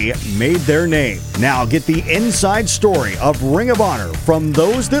today made their name. Now get the inside story of Ring of Honor from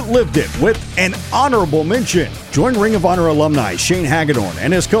those that lived it with an honorable mention. Join Ring of Honor alumni Shane Hagedorn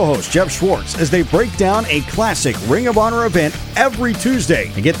and his co-host Jeff Schwartz as they break down a classic Ring of Honor event every Tuesday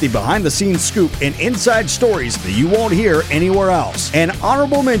and get the behind-the-scenes scoop and inside stories that you won't hear anywhere else. An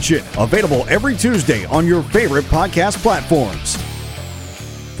honorable mention, available every Tuesday on your favorite podcast platforms.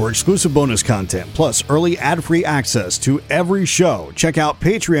 For exclusive bonus content, plus early ad-free access to every show, check out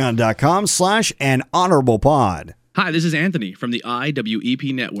patreon.com/anhonorablepod. Hi, this is Anthony from the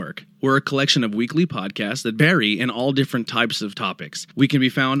IWEP Network. We're a collection of weekly podcasts that vary in all different types of topics. We can be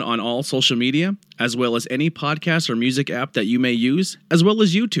found on all social media, as well as any podcast or music app that you may use, as well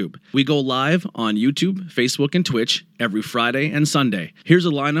as YouTube. We go live on YouTube, Facebook, and Twitch every Friday and Sunday. Here's a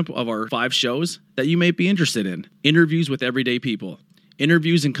lineup of our 5 shows that you may be interested in. Interviews with everyday people.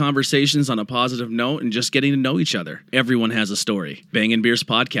 Interviews and conversations on a positive note and just getting to know each other. Everyone has a story. Bangin' Beers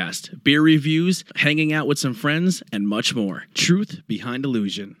podcast, beer reviews, hanging out with some friends, and much more. Truth behind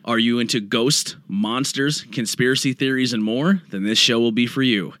illusion. Are you into ghosts, monsters, conspiracy theories, and more? Then this show will be for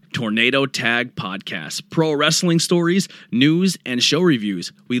you. Tornado Tag Podcast. Pro wrestling stories, news, and show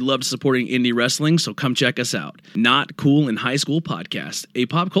reviews. We love supporting indie wrestling, so come check us out. Not Cool in High School Podcast. A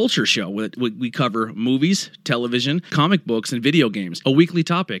pop culture show where we cover movies, television, comic books, and video games. A weekly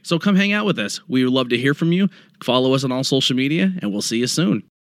topic. So come hang out with us. We would love to hear from you. Follow us on all social media, and we'll see you soon.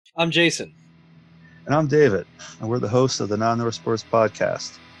 I'm Jason. And I'm David, and we're the hosts of the Non-North Sports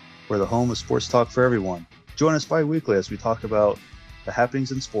Podcast. We're the home of sports talk for everyone. Join us bi-weekly as we talk about the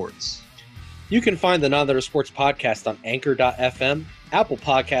happenings in sports. You can find the Non-North Sports Podcast on Anchor.fm, Apple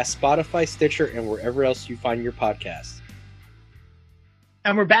Podcasts, Spotify, Stitcher, and wherever else you find your podcasts.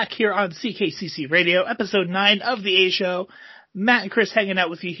 And we're back here on CKCC Radio, episode 9 of the A Show. Matt and Chris hanging out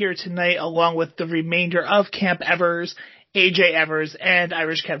with you here tonight, along with the remainder of Camp Evers, AJ Evers, and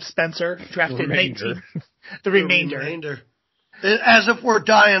Irish Kev Spencer, drafted 19. The remainder. As if we're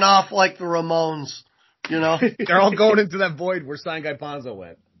dying off like the Ramones, you know? They're all going into that void where Sign Guy Ponzo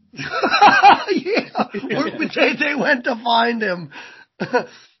went. Yeah, they went to find him.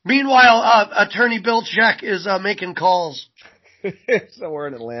 Meanwhile, Attorney Bill Check is making calls. Somewhere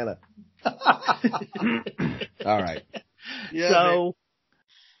in Atlanta. All right. Yeah, so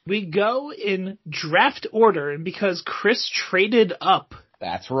we go in draft order, and because Chris traded up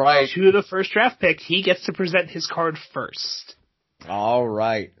That's right. to the first draft pick, he gets to present his card first. All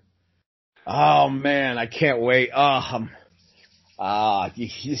right. Oh man, I can't wait.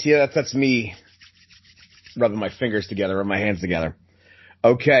 You see, that's me rubbing my fingers together, rubbing my hands together.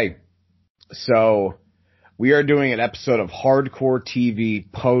 Okay. So we are doing an episode of Hardcore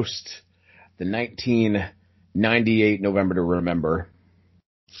TV post the 1998 November to Remember.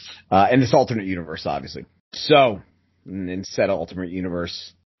 In this alternate universe, obviously. So, in said alternate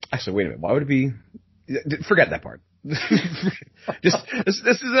universe, actually, wait a minute. Why would it be? Forget that part. This is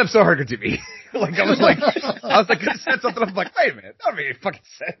an episode of Hardcore TV. I was like, it said something. I'm like, wait a minute. That don't make any fucking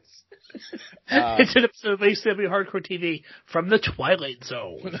sense. It's an episode of ACW Hardcore TV from the Twilight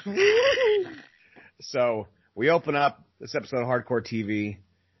Zone. So we open up this episode of Hardcore TV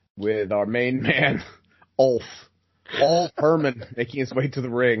with our main man, Ulf Herman, making his way to the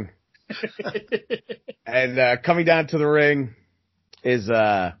ring. And coming down to the ring is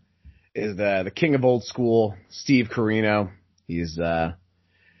the king of old school, Steve Corino. He's coming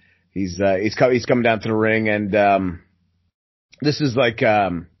down to the ring, and this is I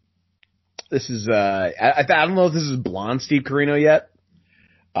don't know if this is blonde Steve Corino yet.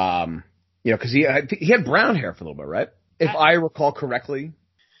 Because he had brown hair for a little bit, right? If I recall correctly.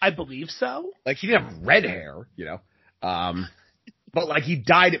 I believe so. Like, he didn't have red hair, but like he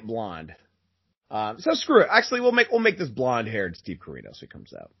dyed it blonde. So screw it. Actually, we'll make this blonde haired Steve Corino so he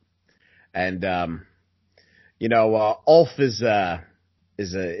comes out. And Ulf is a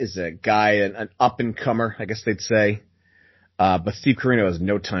guy, an up and comer, I guess they'd say. But Steve Corino has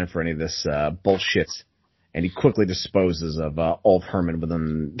no time for any of this bullshit, and he quickly disposes of Ulf Herman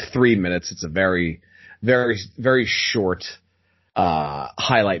within 3 minutes. It's a very, very, very short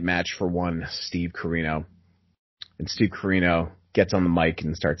highlight match for one Steve Corino. And Steve Corino gets on the mic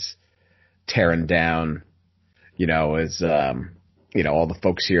and starts tearing down, all the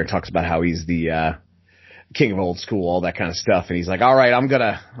folks here, and talks about how he's the king of old school, all that kind of stuff. And he's like, all right, I'm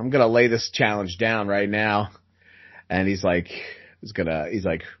gonna lay this challenge down right now. And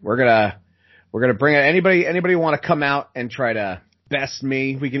we're gonna bring it. Anybody want to come out and try to best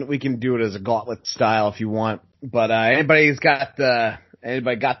me? We can do it as a gauntlet style if you want. But anybody got the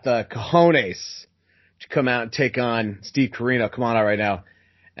cojones to come out and take on Steve Corino? Come on out right now.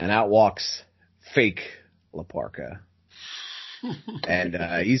 And out walks fake La Parka. And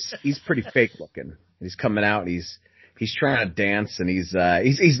he's pretty fake looking. He's coming out and he's trying to dance, and he's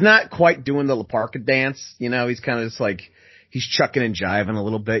not quite doing the La Parka dance, He's kind of just like, he's chucking and jiving a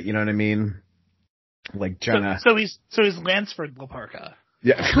little bit, you know what I mean? Like trying to. So he's Lansford La Parka.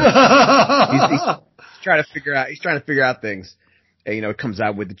 Yeah. he's trying to figure out things. And, it comes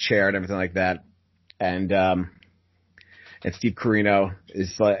out with the chair and everything like that. And Steve Corino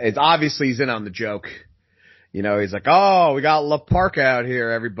is like, it's obviously he's in on the joke. He's like, oh, we got La Parka out here,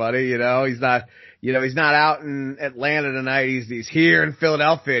 everybody. He's not out in Atlanta tonight. He's here in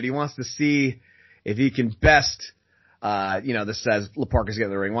Philadelphia, and he wants to see if he can best, this says La Parka's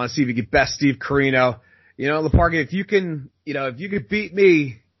getting the ring. Want to see if he can best Steve Corino. La Parka, if you could beat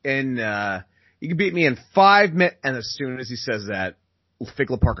me in 5 minutes. And as soon as he says that, fake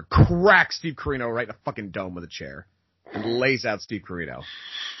La Parka cracks Steve Corino right in the fucking dome with a chair and lays out Steve Corino.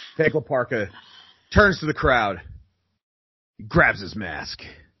 Fake La Parka turns to the crowd. He grabs his mask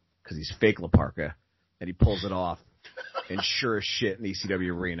because he's fake La Parka, and he pulls it off. And sure as shit in the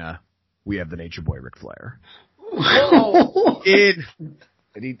ECW arena, we have the Nature Boy Ric Flair.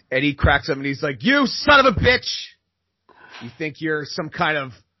 And he cracks him, and he's like, "You son of a bitch! You think you're some kind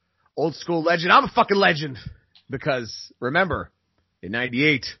of old school legend? I'm a fucking legend." Because remember, in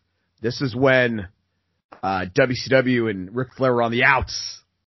 '98, this is when WCW and Ric Flair were on the outs.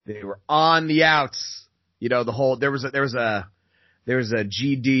 They were on the outs. There was a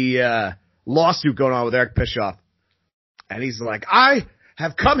GD lawsuit going on with Eric Bischoff, and he's like, "I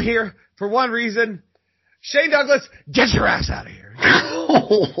have come here for one reason. Shane Douglas, get your ass out of here."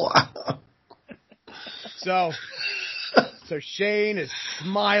 Wow. So So Shane is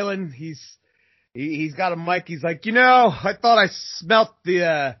smiling. He's got a mic. He's like, I thought I smelt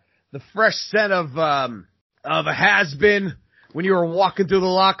the fresh scent of a has-been when you were walking through the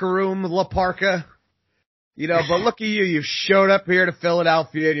locker room with La Parka. But look at you. You showed up here to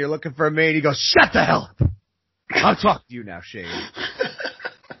Philadelphia and you're looking for me. And he goes, shut the hell up. I'm talking to you now, Shane.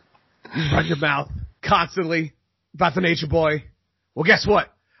 You run your mouth constantly about the Nature Boy. Well, guess what?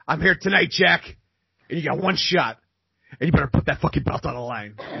 I'm here tonight, Jack. And you got one shot. And you better put that fucking belt on the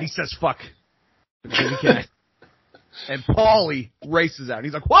line. And he says, fuck. Because he can't. And Paulie races out.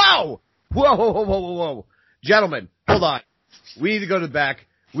 He's like, whoa! Whoa, whoa, whoa, whoa, whoa, whoa. Gentlemen, hold on. We need to go to the back.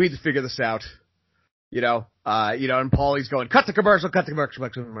 We need to figure this out. And Paulie's going, cut the commercial.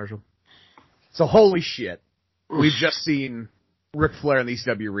 So holy shit. We've just seen Ric Flair in the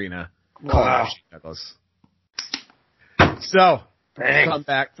ECW arena. Wow. So,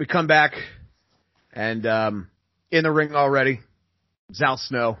 we come back, and in the ring already, Al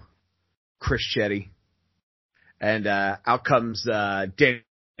Snow, Chris Chetty, and out comes Danny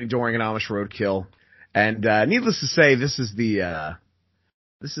Doring and Amish Roadkill. And needless to say, this is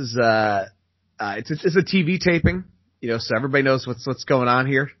it's a TV taping, so everybody knows what's going on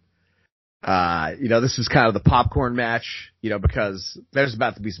here. This is kind of the popcorn match, because there's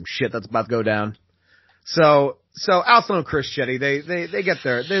about to be some shit that's about to go down. So Al Snow and Chris Chetty, they get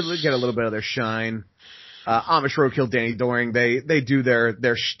a little bit of their shine. Amish Roadkill, Danny Doring, they do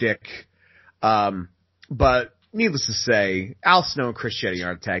their shtick. But needless to say, Al Snow and Chris Chetty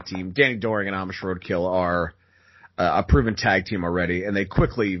are a tag team. Danny Doring and Amish Roadkill are a proven tag team already, and they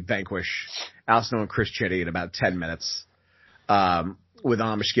quickly vanquish Al Snow and Chris Chetty in about 10 minutes. With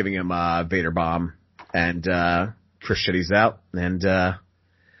Amish giving him a Vader bomb, and Chris Chetty's out, and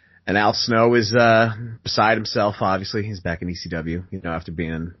Al Snow is beside himself. Obviously, he's back in ECW, after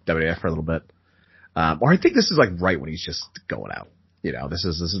being in WWF for a little bit. Or I think this is like right when he's just going out. This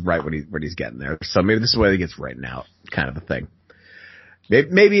is right when he's getting there. So maybe this is where he gets written out, kind of a thing.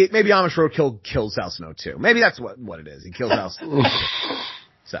 Maybe Amish Roadkill kills Al Snow too. Maybe that's what it is. He kills Al Snow.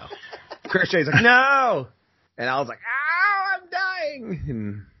 So Chris Chetty's like, no, and Al's like, I'm dying.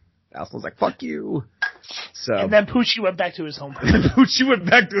 And Al Snow's like, fuck you. So. And then Poochie went back to his home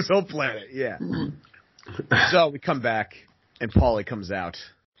planet. Yeah. So we come back, and Paulie comes out,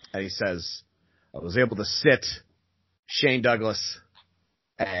 and he says, I was able to sit Shane Douglas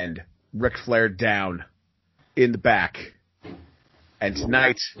and Ric Flair down in the back. And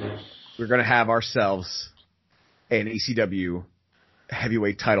tonight, we're going to have ourselves an ECW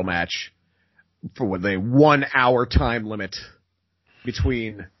heavyweight title match for the 1 hour time limit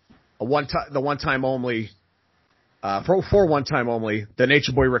between the one time only, the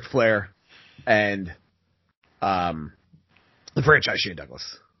Nature Boy Ric Flair and the franchise Shane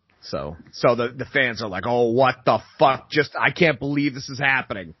Douglas. So the fans are like, oh, what the fuck? I can't believe this is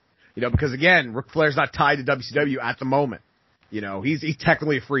happening. Because again, Ric Flair's not tied to WCW at the moment. He's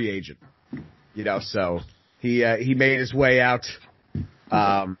technically a free agent. So he made his way out,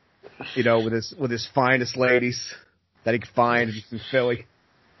 with his finest ladies that he could find in Philly.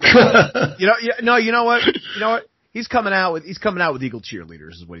 You know what? He's coming out with Eagle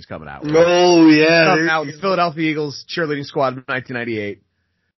Cheerleaders is what he's coming out with. Oh yeah. Coming out with the Philadelphia Eagles cheerleading squad in 1998.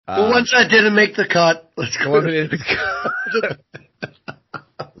 The ones that didn't make the cut. Let's go.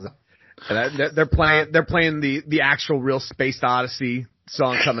 And they're playing the actual real Space Odyssey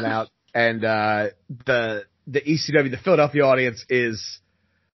song coming out, and the ECW, the Philadelphia audience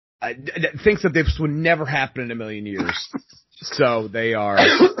thinks that this would never happen in a million years. So they are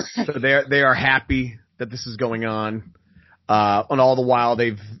happy that this is going on. And all the while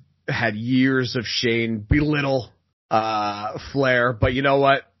they've had years of Shane belittle Flair, but you know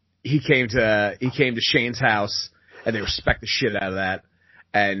what? He came to Shane's house, and they respect the shit out of that.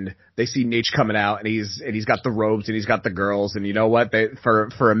 And they see Nate coming out, and he's got the robes, and he's got the girls, and you know what?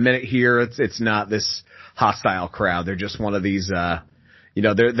 For a minute here, it's not this hostile crowd. They're just one of these,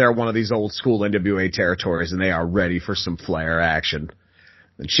 they're one of these old school NWA territories, and they are ready for some Flair action.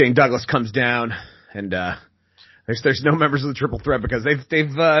 And Shane Douglas comes down, and there's no members of the Triple Threat because it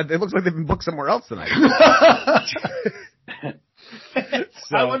looks like they've been booked somewhere else tonight.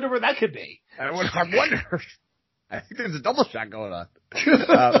 So, I wonder where that could be. I wonder. I think there's a double shot going on.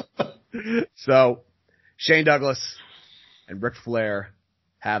 So Shane Douglas and Ric Flair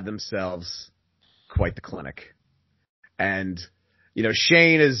have themselves quite the clinic. And,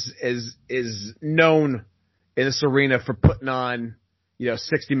 Shane is known in this arena for putting on,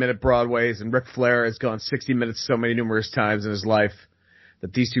 60-minute Broadways, and Ric Flair has gone 60 minutes so many numerous times in his life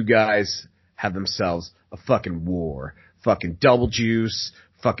that these two guys have themselves a fucking war. Fucking double juice,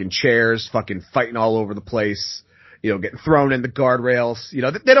 fucking chairs, fucking fighting all over the place. getting thrown in the guardrails.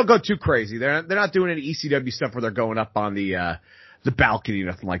 They don't go too crazy. They're not doing any ECW stuff where they're going up on the balcony or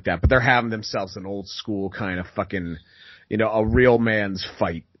nothing like that, but they're having themselves an old school kind of fucking, a real man's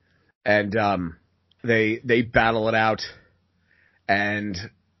fight. And, they battle it out, and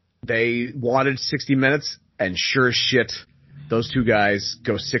they wanted 60 minutes, and sure as shit, those two guys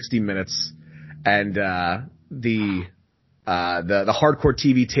go 60 minutes, and, the hardcore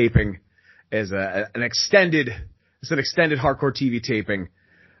TV taping is an extended hardcore TV taping.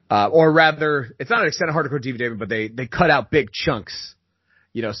 Or rather, it's not an extended hardcore TV taping, but they cut out big chunks,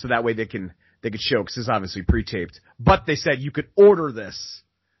 so that way they could show, because it's obviously pre-taped. But they said you could order this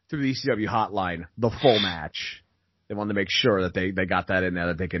through the ECW hotline, the full match. They wanted to make sure that they got that in there,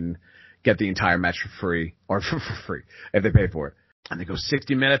 that they can get the entire match for free, or for free, if they pay for it. And they go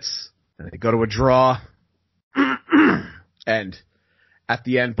 60 minutes, and they go to a draw. And at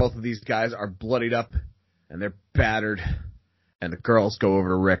the end, both of these guys are bloodied up, and they're battered. And the girls go over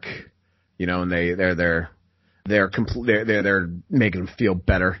to Rick, and they're making him feel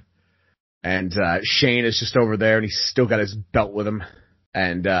better. And Shane is just over there, and he's still got his belt with him.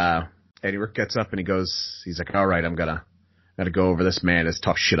 And Rick gets up and he's like, all right, I'm gonna go over this man has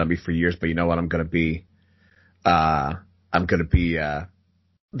talked shit on me for years, but you know what? I'm gonna be the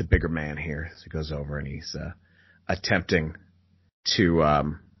bigger man here. So he goes over and he's attempting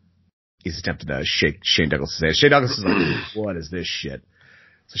to shake Shane Douglas' hand. Shane Douglas is like, what is this shit?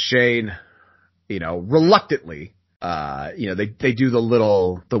 So Shane, reluctantly, they do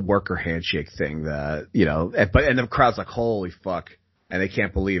the worker handshake thing, and the crowd's like, holy fuck. And they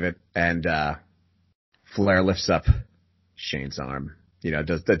can't believe it. And, Flair lifts up Shane's arm,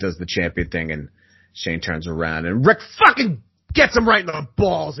 does the champion thing, and Shane turns around and Rick fucking gets him right in the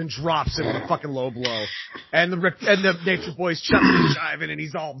balls and drops him with a fucking low blow. And the Nature Boy's chucking and jiving, and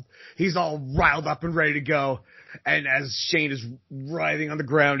he's all riled up and ready to go. And as Shane is writhing on the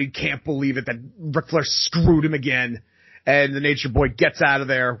ground, he can't believe it that Ric Flair screwed him again. And the Nature Boy gets out of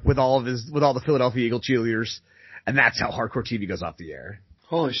there with all the Philadelphia Eagle cheerleaders. And that's how Hardcore TV goes off the air.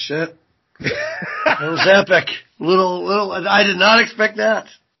 Holy shit. That was epic. Little, I did not expect that.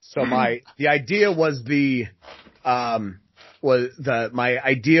 So my idea was the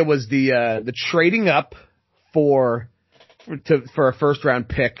trading up for a first round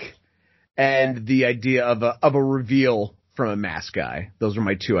pick, and the idea of a reveal from a mask guy. Those were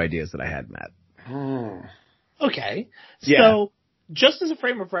my two ideas that I had, Matt. Okay. Yeah. So, just as a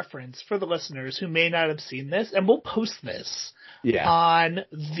frame of reference for the listeners who may not have seen this, and we'll post this on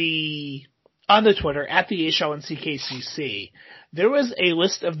the Twitter at the A Show and CKCC, there was a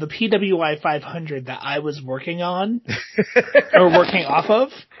list of the PWI 500 that I was working on, or working off of,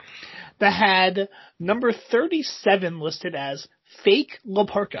 that had number 37 listed as Fake La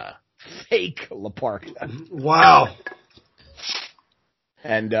Parka. Fake La Parka. Wow.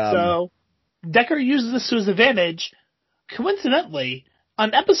 And so, Decker uses this to his advantage. Coincidentally,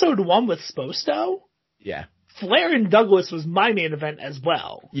 on episode 1 with Sposto, Flair and Douglas was my main event as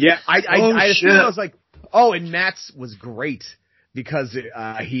well. Yeah, I assumed, I was like, oh, and Matt's was great because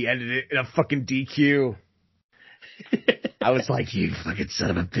he ended it in a fucking DQ. I was like, you fucking son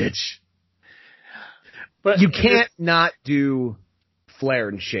of a bitch. But you can't not do Flair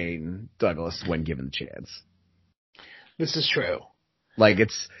and Shane Douglas when given the chance. This is true. Like,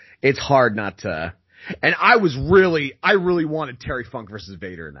 it's hard not to. And I really wanted Terry Funk versus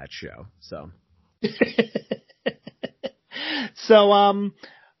Vader in that show. So,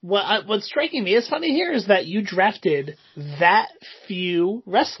 what's striking me as funny here is that you drafted that few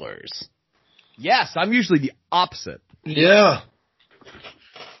wrestlers. Yes, I'm usually the opposite. Yeah.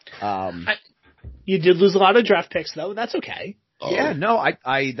 You did lose a lot of draft picks though. That's okay. Yeah, no,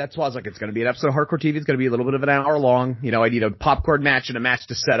 I that's why I was like, it's going to be an episode of Hardcore TV. It's going to be a little bit of an hour long. I need a popcorn match and a match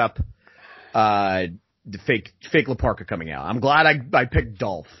to set up. The fake La Parka coming out. I'm glad I picked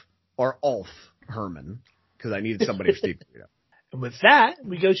Dolph or Ulf Herman because I needed somebody for Steve. And with that,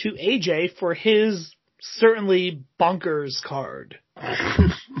 we go to AJ for his certainly bonkers card.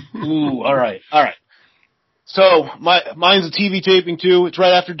 Ooh, all right. So mine's a TV taping too. It's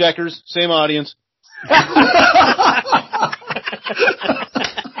right after Decker's, same audience.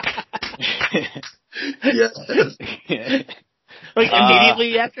 Yes. Like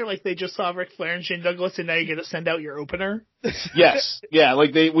immediately after, like they just saw Ric Flair and Shane Douglas, and now you get to send out your opener. Yes, yeah.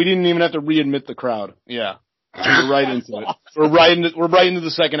 Like we didn't even have to readmit the crowd. Yeah, we're right into it. We're right into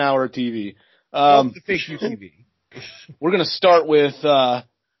the second hour of TV. The fake TV. We're gonna start with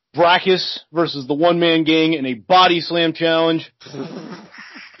Brackus versus the One Man Gang in a body slam challenge.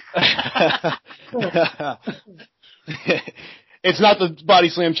 it's not the body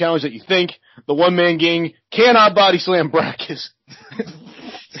slam challenge that you think. The one-man gang cannot body slam Brackus.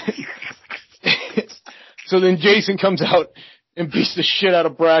 So then Jason comes out and beats the shit out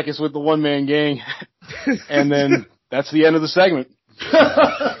of Brackus with the one-man gang. And then that's the end of the segment.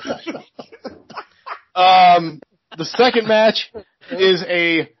 The second match is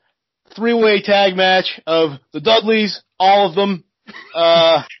a three-way tag match of the Dudleys, all of them,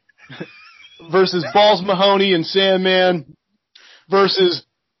 versus Balls Mahoney and Sandman, versus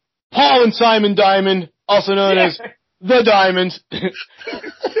Paul and Simon Diamond, also known as the Diamond.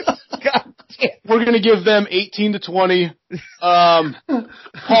 We're going to give them 18 to 20.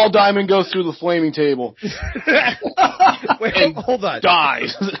 Paul Diamond goes through the flaming table. Wait, hold on.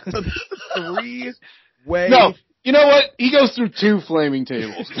 Dies. Three-way. No, you know what? He goes through 2 flaming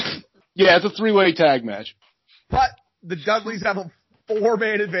tables. Yeah, it's a 3-way tag match. But the Dudleys have a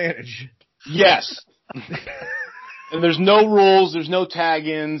 4-man advantage. Yes. And there's no rules, there's no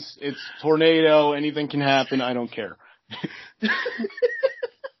tag-ins, it's tornado, anything can happen, I don't care.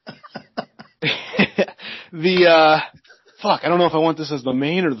 Fuck, I don't know if I want this as the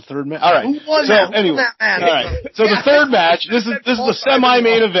main or the third match. Alright, so anyway, alright, so the third match, this is the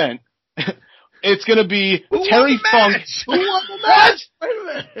semi-main event. It's gonna be Terry Funk. Who won the match? Wait a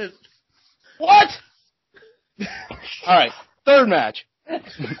minute. What? Alright, third match.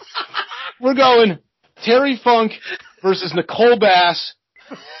 We're going Terry Funk versus Nicole Bass,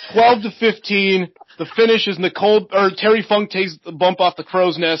 12 to 15. The finish is Terry Funk takes the bump off the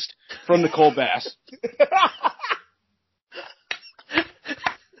crow's nest from Nicole Bass.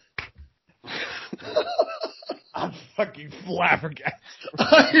 I'm fucking flabbergasted.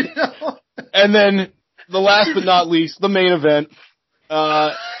 And then, the last but not least, the main event.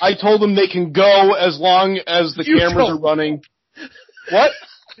 I told them they can go as long as the cameras are running. What?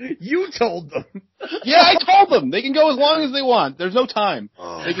 You told them. Yeah, I told them. They can go as long as they want. There's no time.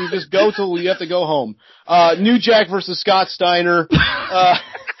 They can just go till we have to go home. New Jack versus Scott Steiner.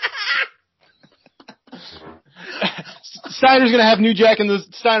 Steiner's gonna have New Jack in the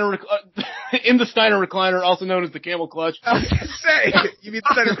Steiner recliner, also known as the camel clutch. I was gonna say, you mean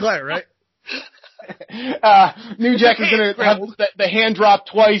the Steiner recliner, right? New Jack is gonna have the hand drop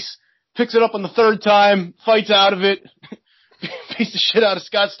twice, picks it up on the third time, fights out of it, beats the shit out of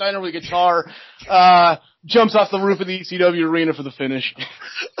Scott Steiner with a guitar, jumps off the roof of the ECW arena for the finish.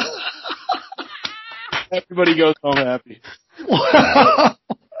 Everybody goes home happy.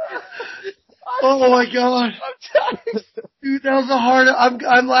 Oh my god. Dude, that was a hard,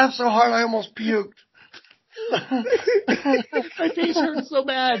 I laughed so hard I almost puked. My face hurts so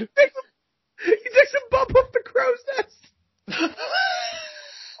bad. He takes a bump off the crow's nest.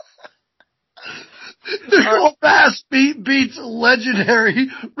 Nicole Bass beats legendary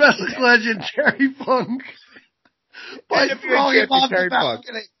wrestling legend Terry Funk by throwing him off the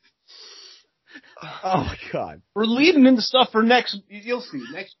balcony. Oh my god. We're leading into stuff for you'll see,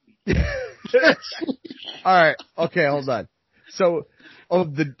 next week. Alright, okay, hold on. So,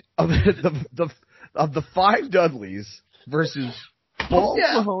 of the 5 Dudleys versus Balls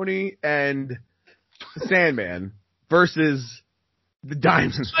Mahoney and Sandman versus the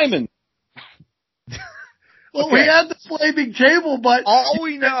Diamond. Simon. Well, we had the flaming table, but all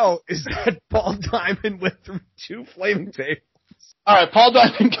we know is that Paul Diamond went through 2 flaming tables. Alright, Paul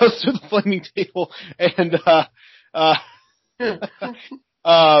Diamond goes through the flaming table and, the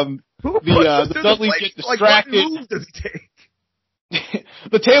Dudleys get distracted. Like, what move does he take?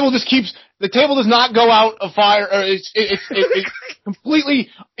 The table does not go out of fire, or it's completely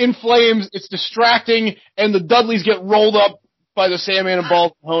in flames, it's distracting, and the Dudleys get rolled up by the Sandman and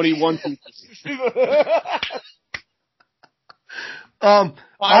Balls Mahoney 1, 2, 3.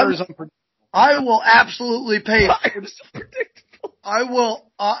 Fire is unpredictable. I will absolutely pay. I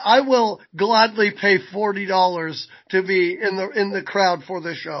will gladly pay $40 to be in the crowd for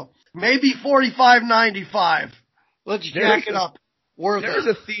this show. Maybe $45.95. Let's jack it up. There's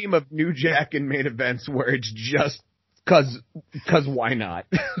a theme of New Jack in main events where it's just cause why not?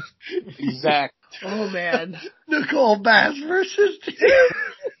 Exactly. Oh man. Nicole Bass versus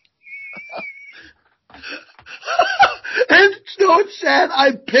and you know what's sad?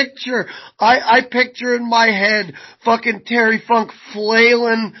 I picture in my head fucking Terry Funk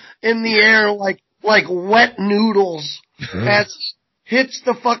flailing in the air like wet noodles as hits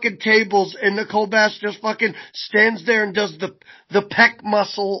the fucking tables, and Nicole Bass just fucking stands there and does the pec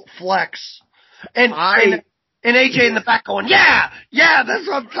muscle flex. And AJ in the back going, yeah, that's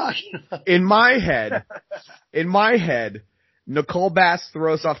what I'm talking about. In my head, Nicole Bass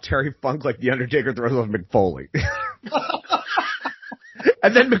throws off Terry Funk like The Undertaker throws off McFoley.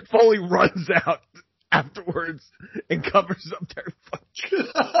 And then McFoley runs out afterwards and covers up Terry Funk.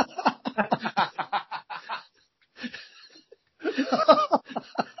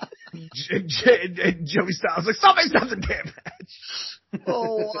 Joey Styles like, somebody stop the damn match.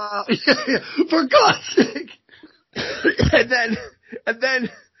 Oh wow! For God's sake! and then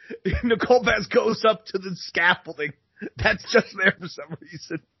Nicole Bass goes up to the scaffolding that's just there for some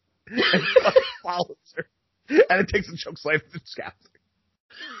reason and follows her, and it takes a choke slam to the scaffolding.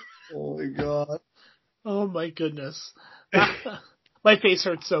 Oh my God! Oh my goodness! My face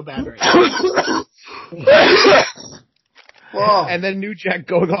hurts so bad right now. Wow. And then New Jack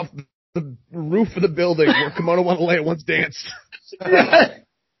goes off the roof of the building where Kimono Wanalea once danced.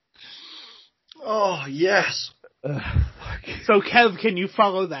 Oh yes. So Kev, can you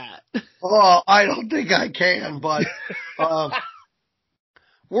follow that? Oh, I don't think I can, but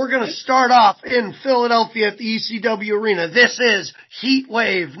we're going to start off in Philadelphia at the ECW Arena. This is Heat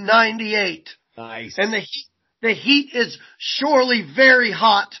Wave 98. Nice. And the heat is surely very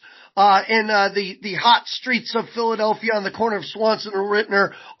hot in the hot streets of Philadelphia on the corner of Swanson and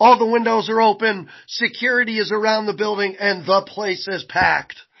Rittner. All the windows are open. Security is around the building, and the place is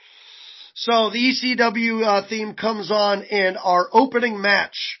packed. So the ECW theme comes on in our opening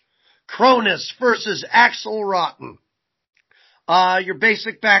match. Cronus versus Axel Rotten. Your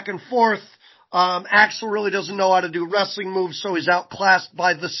basic back and forth. Axel really doesn't know how to do wrestling moves, so he's outclassed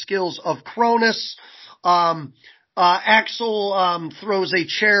by the skills of Cronus. Axel throws a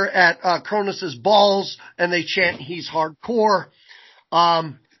chair at Cronus's balls, and they chant, "He's hardcore."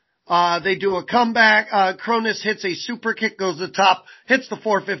 They do a comeback. Cronus hits a super kick, goes to the top, hits the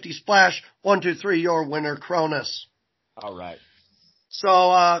 450 splash. 1, 2, 3, your winner, Cronus. All right.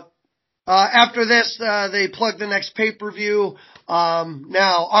 So, after this, they plug the next pay-per-view.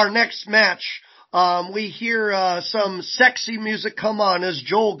 Now, our next match, we hear, some sexy music come on as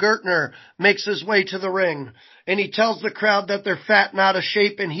Joel Gertner makes his way to the ring. And he tells the crowd that they're fat and out of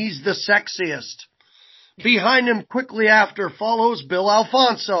shape and he's the sexiest. Behind him quickly after follows Bill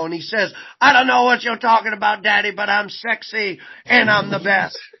Alfonso, and he says, "I don't know what you're talking about, Daddy, but I'm sexy and I'm the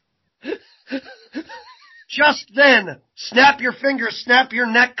best." Just then, Snap Your Fingers, Snap Your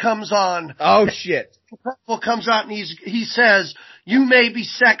Neck comes on. Oh shit. Purple comes out and he says, "You may be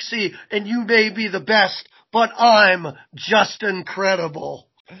sexy and you may be the best, but I'm just incredible."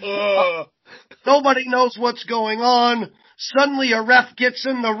 Nobody knows what's going on. Suddenly a ref gets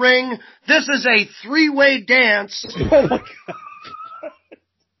in the ring. This is a three-way dance. Oh my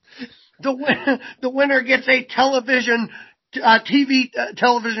God. The winner gets a television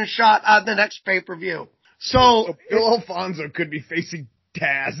shot on the next pay-per-view. So Bill Alfonso could be facing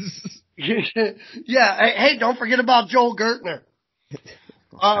Taz. Yeah. Hey, don't forget about Joel Gertner.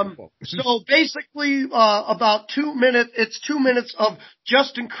 So basically, about 2 minutes, it's 2 minutes of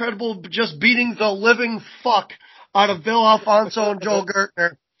just incredible, just beating the living fuck out of Bill Alfonso and Joel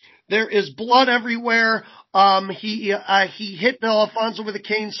Gertner. There is blood everywhere. He hit Bill Alfonso with a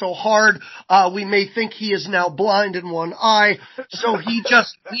cane so hard, we may think he is now blind in one eye. So he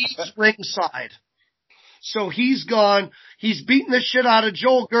just leaves ringside. So he's gone. He's beating the shit out of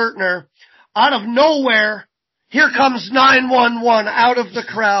Joel Gertner. Out of nowhere, here comes 911 out of the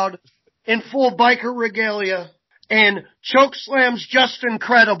crowd in full biker regalia and choke slams just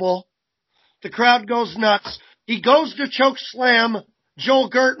incredible. The crowd goes nuts. He goes to choke slam Joel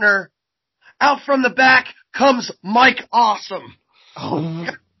Gertner. Out from the back comes Mike Awesome. Oh.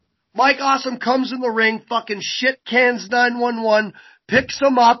 Mike Awesome comes in the ring, fucking shit cans 911, picks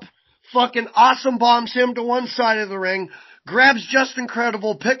him up, fucking Awesome bombs him to one side of the ring, grabs Just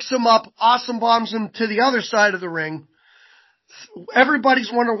Incredible, picks him up, Awesome bombs him to the other side of the ring.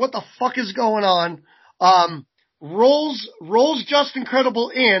 Everybody's wondering what the fuck is going on. Rolls Just Incredible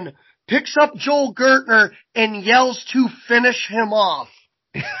in, picks up Joel Gertner, and yells to finish him off.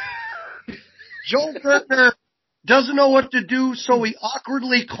 Joel Gertner doesn't know what to do, so he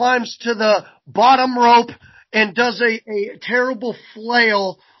awkwardly climbs to the bottom rope and does a terrible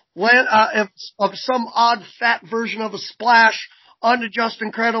flail of some odd fat version of a splash onto Just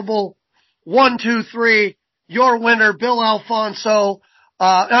Incredible. 1, 2, 3. Your winner, Bill Alfonso.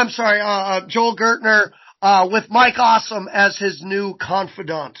 Joel Gertner, with Mike Awesome as his new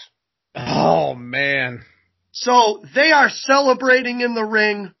confidant. Oh man. So they are celebrating in the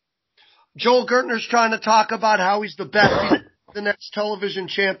ring. Joel Gertner's trying to talk about how he's the best, he's the next television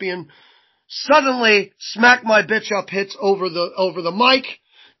champion. Suddenly, Smack My Bitch Up hits over the mic.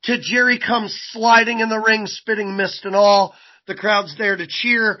 Tajiri comes sliding in the ring, spitting mist and all. The crowd's there to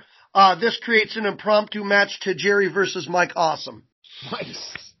cheer. This creates an impromptu match, Tajiri versus Mike Awesome.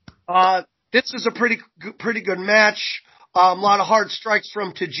 Nice. This is a pretty good match. A lot of hard strikes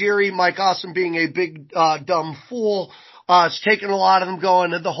from Tajiri. Mike Awesome being a big, dumb fool. It's taken a lot of them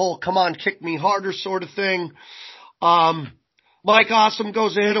going to the whole come on, kick me harder sort of thing. Mike Awesome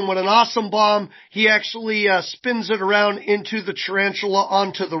goes to hit him with an awesome bomb. He actually, spins it around into the tarantula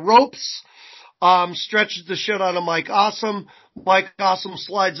onto the ropes. Stretches the shit out of Mike Awesome. Mike Awesome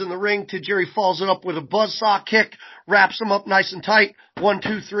slides in the ring. Tajiri follows it up with a buzzsaw kick, wraps him up nice and tight. 1,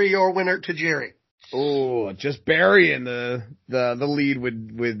 2, 3, your winner, Tajiri. Oh, just burying the lead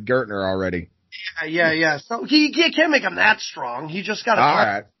with Gertner already. Yeah. So he can't make him that strong. He just got to, all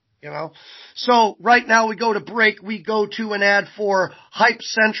right. You know. So right now we go to break. We go to an ad for Hype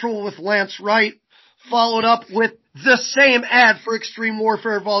Central with Lance Wright, followed up with the same ad for Extreme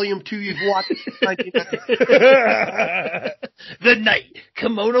Warfare Volume 2 you've watched. The night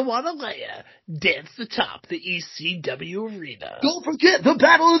Kimono Wanalea danced atop the ECW arena. Don't forget the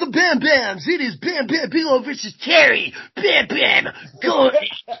Battle of the Bam Bams. It is Bam Bam Bigelow versus Terry Bam Bam Gordy.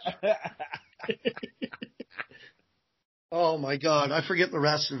 Oh my God, I forget the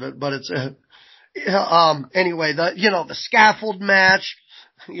rest of it, but it's anyway, the scaffold match,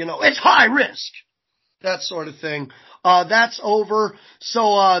 it's high risk. That sort of thing. That's over.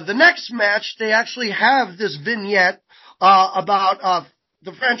 So, the next match, they actually have this vignette, about,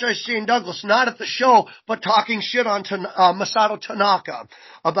 the franchise Shane Douglas, not at the show, but talking shit on Masato Tanaka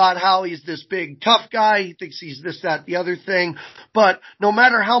about how he's this big tough guy. He thinks he's this, that, the other thing. But no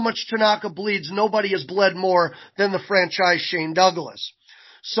matter how much Tanaka bleeds, nobody has bled more than the franchise Shane Douglas.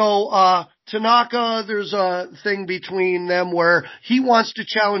 So, Tanaka, there's a thing between them where he wants to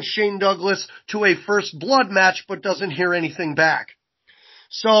challenge Shane Douglas to a first blood match, but doesn't hear anything back.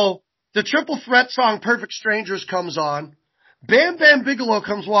 So, the triple threat song Perfect Strangers comes on. Bam Bam Bigelow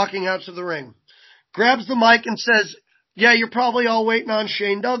comes walking out to the ring, grabs the mic and says, yeah, you're probably all waiting on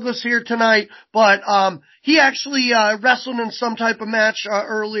Shane Douglas here tonight, but, he actually, wrestled in some type of match,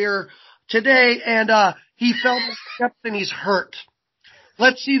 earlier today, and, he fell to steps and he's hurt.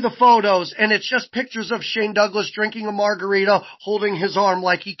 Let's see the photos, and it's just pictures of Shane Douglas drinking a margarita, holding his arm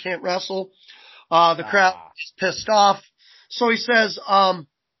like he can't wrestle. The crowd is pissed off. So he says,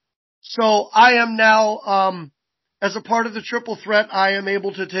 so I am now, as a part of the triple threat, I am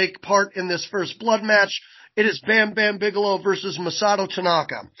able to take part in this first blood match. It is Bam Bam Bigelow versus Masato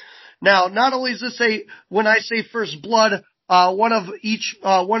Tanaka. Now, not only is this when I say first blood, one of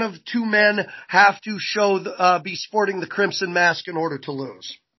two men have to be sporting the crimson mask in order to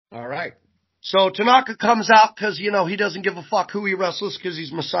lose. All right. So Tanaka comes out because, he doesn't give a fuck who he wrestles because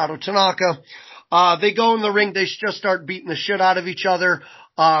he's Masato Tanaka. They go in the ring. They just start beating the shit out of each other.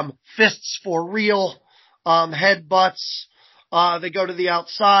 Fists for real. Headbutts. They go to the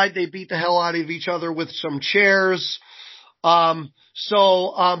outside. They beat the hell out of each other with some chairs.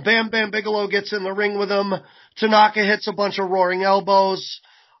 So Bam Bam Bigelow gets in the ring with him. Tanaka hits a bunch of roaring elbows.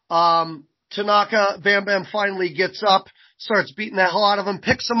 Bam Bam finally gets up, starts beating the hell out of him,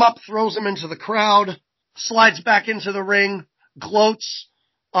 picks him up, throws him into the crowd, slides back into the ring, gloats.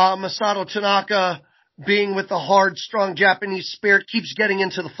 Masato Tanaka, being with the hard, strong Japanese spirit, keeps getting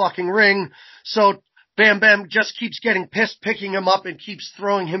into the fucking ring. So Bam Bam just keeps getting pissed, picking him up, and keeps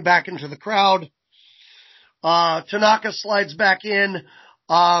throwing him back into the crowd. Tanaka slides back in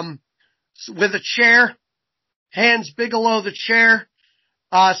with a chair, hands Bigelow the chair,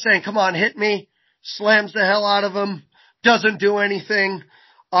 saying, come on, hit me, slams the hell out of him, doesn't do anything.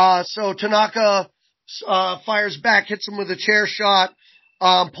 So Tanaka fires back, hits him with a chair shot,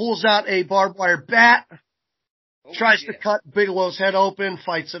 pulls out a barbed wire bat, tries to cut Bigelow's head open,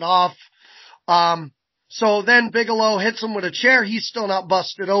 fights it off. So then Bigelow hits him with a chair. He's still not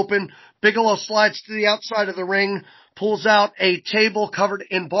busted open. Bigelow slides to the outside of the ring, pulls out a table covered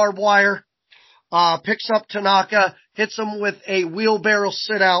in barbed wire, picks up Tanaka, hits him with a wheelbarrow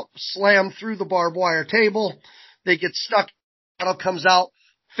sit out, slam through the barbed wire table. They get stuck. Battle comes out,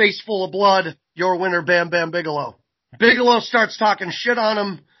 face full of blood. Your winner, Bam Bam Bigelow. Bigelow starts talking shit on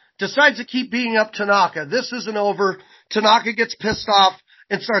him, decides to keep beating up Tanaka. This isn't over. Tanaka gets pissed off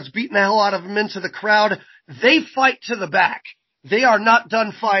and starts beating the hell out of him into the crowd. They fight to the back. They are not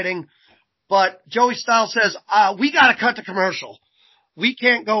done fighting, but Joey Styles says, we gotta cut the commercial. We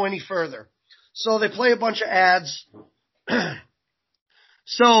can't go any further. So they play a bunch of ads.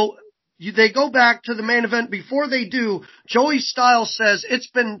 So they go back to the main event. Before they do, Joey Styles says it's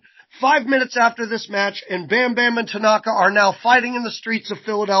been 5 minutes after this match, and Bam Bam and Tanaka are now fighting in the streets of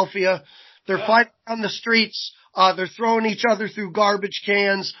Philadelphia. They're fighting on the streets. They're throwing each other through garbage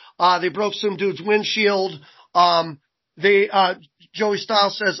cans. They broke some dude's windshield. Joey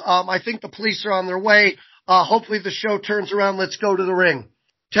Styles says, I think the police are on their way. Hopefully the show turns around. Let's go to the ring.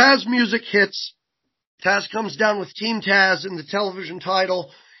 Taz music hits. Taz comes down with Team Taz in the television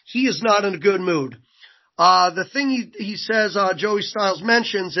title. He is not in a good mood. The thing he says, Joey Styles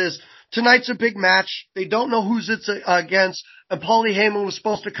mentions is, tonight's a big match. They don't know who's it's against, and Paulie Heyman was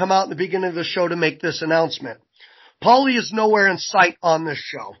supposed to come out in the beginning of the show to make this announcement. Paulie is nowhere in sight on this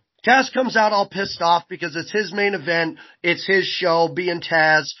show. Taz comes out all pissed off because it's his main event, it's his show, being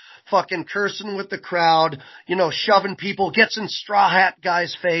Taz, fucking cursing with the crowd, shoving people, gets in Straw Hat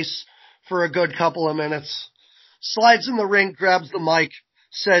Guy's face for a good couple of minutes, slides in the ring, grabs the mic,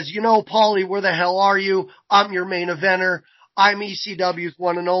 says, Paulie, where the hell are you? I'm your main eventer. I'm ECW's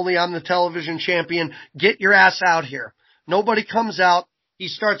one and only. I'm the television champion. Get your ass out here. Nobody comes out. He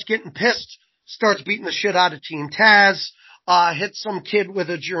starts getting pissed, starts beating the shit out of Team Taz, hits some kid with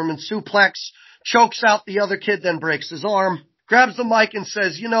a German suplex, chokes out the other kid, then breaks his arm, grabs the mic and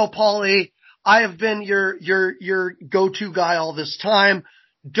says, Paulie, I have been your go-to guy all this time.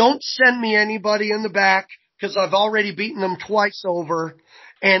 Don't send me anybody in the back because I've already beaten them twice over.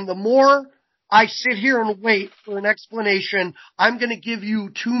 And the more I sit here and wait for an explanation, I'm going to give you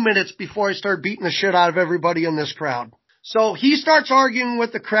 2 minutes before I start beating the shit out of everybody in this crowd. So he starts arguing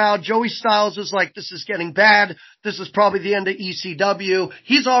with the crowd. Joey Styles is like, this is getting bad. This is probably the end of ECW.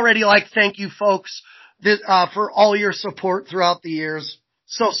 He's already like, thank you folks for all your support throughout the years.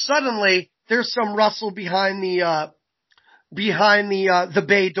 So suddenly there's some rustle behind the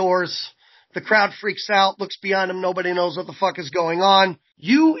bay doors. The crowd freaks out, looks behind him. Nobody knows what the fuck is going on.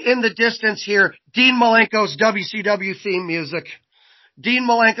 You in the distance hear Dean Malenko's WCW theme music. Dean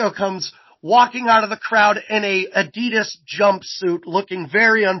Malenko comes walking out of the crowd in a Adidas jumpsuit, looking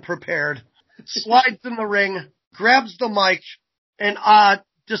very unprepared, slides in the ring, grabs the mic, and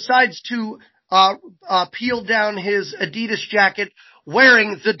decides to peel down his Adidas jacket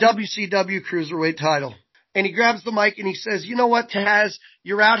wearing the WCW Cruiserweight title. And he grabs the mic and he says, you know what, Taz,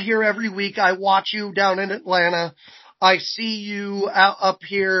 you're out here every week. I watch you down in Atlanta. I see you out up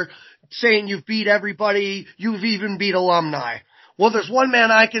here saying you've beat everybody. You've even beat alumni. Well, there's one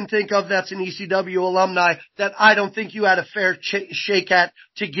man I can think of that's an ECW alumni that I don't think you had a fair shake at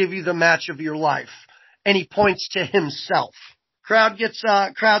to give you the match of your life. And he points to himself.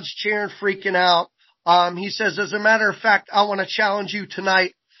 Crowd's cheering, freaking out. He says, as a matter of fact, I want to challenge you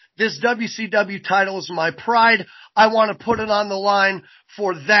tonight. This WCW title is my pride. I want to put it on the line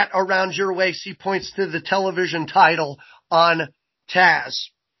for that around your waist. He points to the television title on Taz.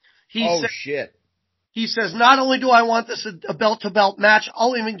 Shit. He says, not only do I want this a belt-to-belt match,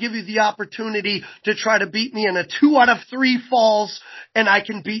 I'll even give you the opportunity to try to beat me in a 2 out of 3 falls, and I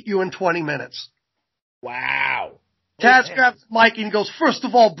can beat you in 20 minutes. Wow. Taz grabs the mic and goes, first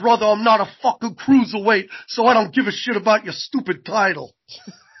of all, brother, I'm not a fucking cruiserweight, so I don't give a shit about your stupid title.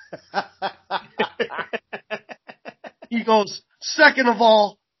 He goes, second of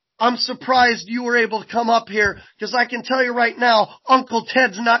all, I'm surprised you were able to come up here, because I can tell you right now, Uncle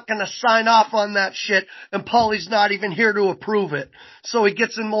Ted's not going to sign off on that shit, and Paulie's not even here to approve it. So he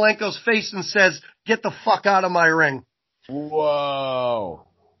gets in Malenko's face and says, get the fuck out of my ring. Whoa.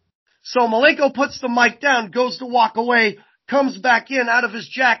 So Malenko puts the mic down, goes to walk away, comes back in out of his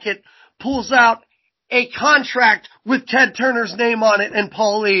jacket, pulls out a contract with Ted Turner's name on it and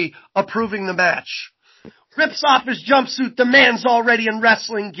Paulie approving the match. Rips off his jumpsuit. The man's already in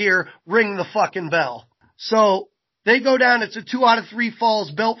wrestling gear. Ring the fucking bell. So they go down. It's a 2 out of 3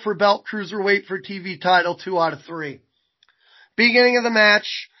 falls, belt for belt, cruiserweight for TV title, 2 out of 3. Beginning of the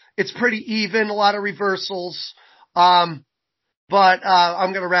match, it's pretty even, a lot of reversals. But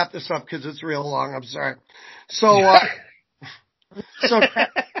I'm going to wrap this up because it's real long. I'm sorry. So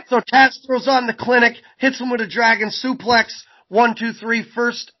Taz throws on the clinic, hits him with a dragon suplex. 1, 2, 3.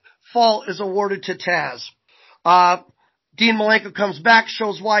 First fall is awarded to Taz. Dean Malenko comes back,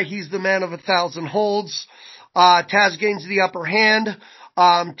 shows why he's the man of 1,000 holds. Taz gains the upper hand.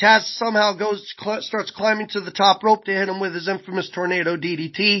 Taz somehow starts climbing to the top rope to hit him with his infamous tornado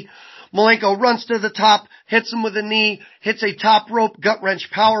DDT. Malenko runs to the top, hits him with a knee, hits a top rope gut wrench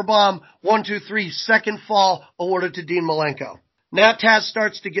powerbomb. 1, 2, 3. Second fall awarded to Dean Malenko. Now Taz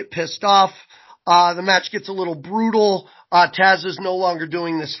starts to get pissed off. The match gets a little brutal. Taz is no longer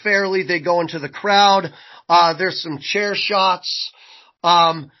doing this fairly. They go into the crowd. There's some chair shots.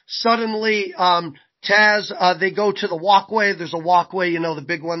 Suddenly, Taz, they go to the walkway. There's a walkway, the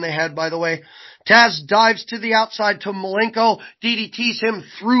big one they had, by the way. Taz dives to the outside to Malenko, DDTs him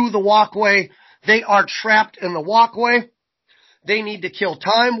through the walkway. They are trapped in the walkway. They need to kill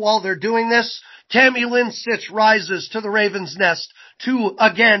time while they're doing this. Tammy Lynn Sitch rises to the Raven's Nest to,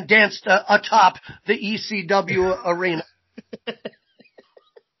 again, dance atop the ECW arena.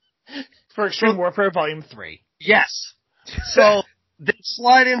 For Extreme Warfare Volume 3. Yes. So They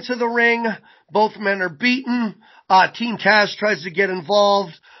slide into the ring. Both men are beaten. Team Taz tries to get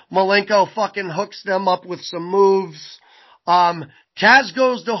involved. Malenko fucking hooks them up with some moves. Taz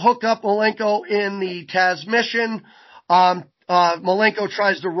goes to hook up Malenko in the Taz mission. Malenko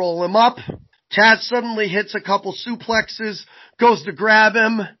tries to roll him up. Taz suddenly hits a couple suplexes, goes to grab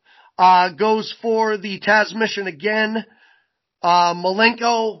him, goes for the Taz mission again.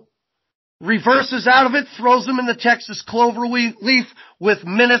 Malenko reverses out of it, throws him in the Texas Cloverleaf with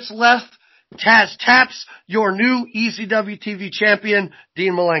minutes left. Taz taps your new ECW TV champion,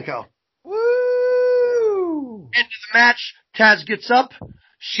 Dean Malenko. Woo! End of the match, Taz gets up,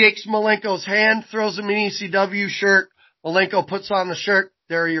 shakes Malenko's hand, throws him an ECW shirt. Malenko puts on the shirt.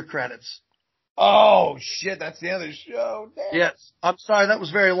 There are your credits. Oh, shit, that's the end of the show. Damn. Yes. I'm sorry that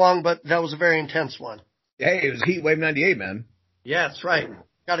was very long, but that was a very intense one. Hey, it was Heat Wave 98, man. Yeah, that's right.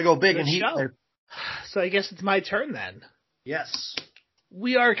 Got to go big and heat. So I guess it's my turn then. Yes.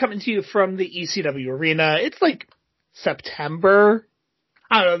 We are coming to you from the ECW arena. It's like September.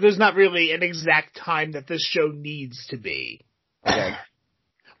 I don't know. There's not really an exact time that this show needs to be. Okay.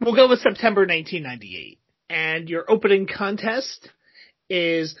 We'll go with September 1998. And your opening contest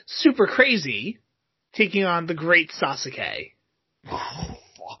is Super Crazy taking on the Great Sasuke. Oh,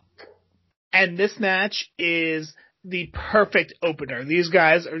 fuck. And this match is the perfect opener. These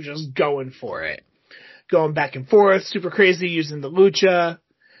guys are just going for it. Going back and forth, Super Crazy using the lucha.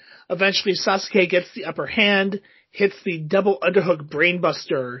 Eventually Sasuke gets the upper hand, hits the double underhook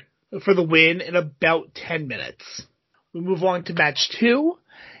brainbuster for the win in about 10 minutes. We move on to match 2,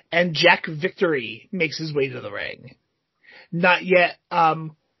 and Jack Victory makes his way to the ring. Not yet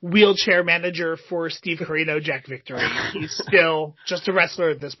wheelchair manager for Steve Corino, Jack Victory. He's still just a wrestler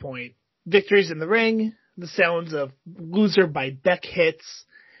at this point. Victory's in the ring. The sounds of Loser by Beck hits.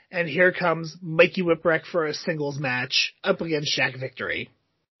 And here comes Mikey Whipwreck for a singles match up against Jack Victory.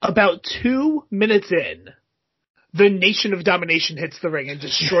 About 2 minutes in, the Nation of Domination hits the ring and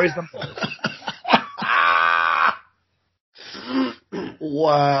destroys them both.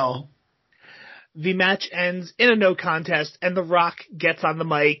 Wow. The match ends in a no contest, and The Rock gets on the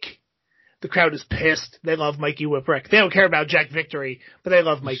mic. The crowd is pissed. They love Mikey Whipwreck. They don't care about Jack Victory, but they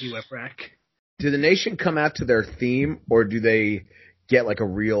love Mikey Whipwreck. Do the Nation come out to their theme, or do they get like a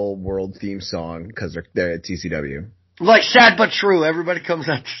real world theme song because they're at TCW? Like Sad But True. Everybody comes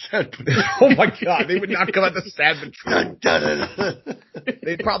out to Sad But True. Oh my god, they would not come out to Sad But True.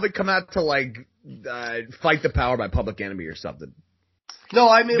 They'd probably come out to like Fight the Power by Public Enemy or something. No,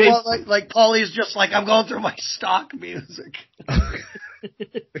 I mean, like Paulie's just like, I'm going through my stock music.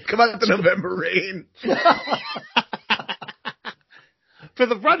 Come out to November Rain. For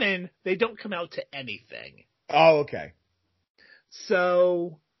the run-in, they don't come out to anything. Oh, okay.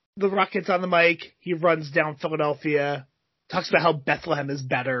 So, The Rock gets on the mic, he runs down Philadelphia, talks about how Bethlehem is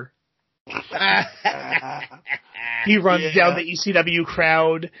better. He runs down the ECW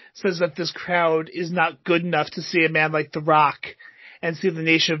crowd, says that this crowd is not good enough to see a man like The Rock and see the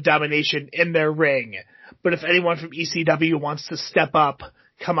Nation of Domination in their ring. But if anyone from ECW wants to step up,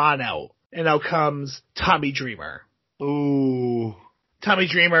 come on out. And out comes Tommy Dreamer. Ooh. Tommy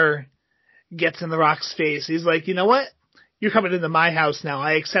Dreamer gets in The Rock's face. He's like, you know what? You're coming into my house now.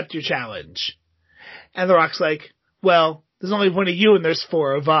 I accept your challenge. And The Rock's like, well, there's only one of you and there's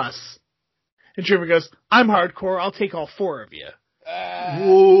 4 of us. And Dreamer goes, I'm hardcore. I'll take all 4 of you.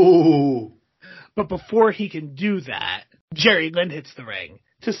 Whoa. But before he can do that, Jerry Lynn hits the ring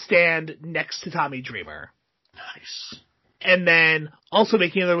to stand next to Tommy Dreamer. Nice. And then also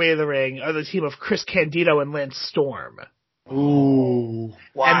making their way to the ring are the team of Chris Candido and Lance Storm. Ooh.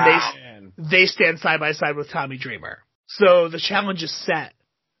 Wow. And they stand side by side with Tommy Dreamer. So the challenge is set.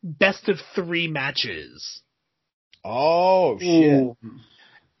 Best of 3 matches. Oh, shit. Ooh.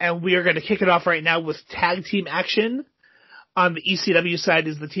 And we are going to kick it off right now with tag team action. On the ECW side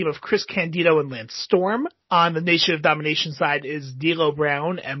is the team of Chris Candido and Lance Storm. On the Nation of Domination side is D'Lo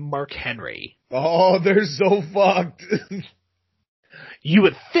Brown and Mark Henry. Oh, they're so fucked. You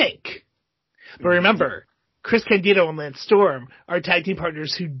would think. But remember, Chris Candido and Lance Storm are tag team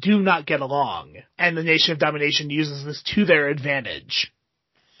partners who do not get along. And the Nation of Domination uses this to their advantage.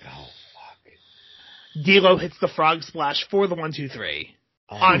 Oh, fuck. D'Lo hits the frog splash for the 1-2-3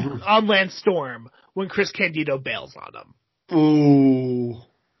 on Lance Storm when Chris Candido bails on him. Ooh.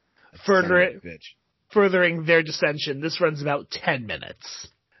 Furthering their dissension. This runs about 10 minutes.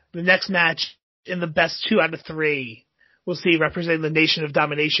 The next match, in the best 2 out of 3, we'll see representing the Nation of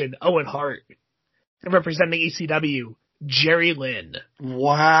Domination, Owen Hart. And representing ECW, Jerry Lynn.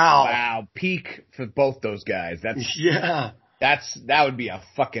 Wow. Wow. Peak for both those guys. That would be a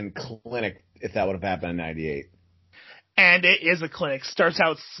fucking clinic if that would have happened in 98. And it is a clinic. Starts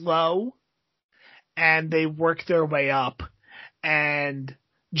out slow, and they work their way up. And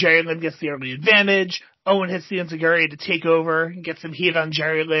Jerry Lynn gets the early advantage. Owen hits the Enziguri to take over, gets some heat on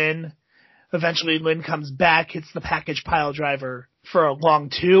Jerry Lynn. Eventually, Lynn comes back, hits the package pile driver for a long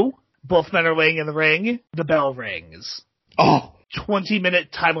 2. Both men are laying in the ring. The bell rings. Oh,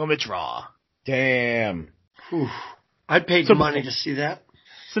 20-minute time limit draw. damn. Whew. I paid money to see that.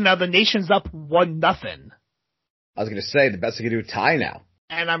 So now the nation's up 1-0. I was going to say, the best they can do is tie now.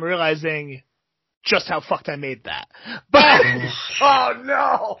 And I'm realizing just how fucked I made that. But, Oh,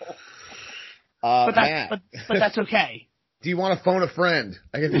 no. but that's okay. Do you want to phone a friend?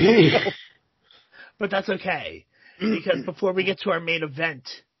 But that's okay. Because before we get to our main event,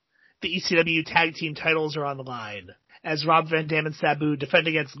 the ECW tag team titles are on the line. As Rob Van Dam and Sabu defend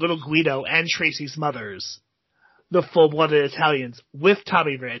against Little Guido and Tracy Smothers, the full-blooded Italians, with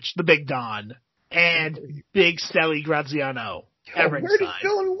Tommy Rich, the Big Don, and Big Sally Graziano at ringside.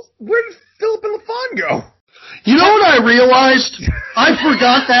 Where did Philip and LaFon go? You know what I realized? I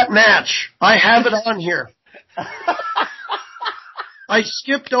forgot that match. I have it on here. I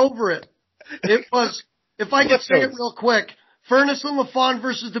skipped over it. It was, if I could say it real quick, Furnace and LaFon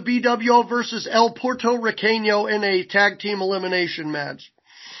versus the BWO versus El Puerto Riqueño in a tag team elimination match.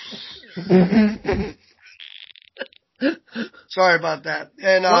 Sorry about that.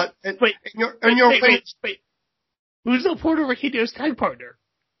 And Wait. Who's El Puerto Riqueño's tag partner?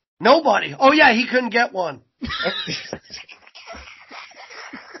 Nobody. Oh yeah, he couldn't get one.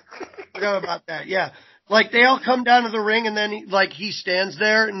 Forgot about that. Yeah. Like, they all come down to the ring, and then, he stands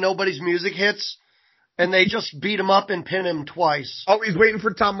there, and nobody's music hits, and they just beat him up and pin him twice. Oh, he's waiting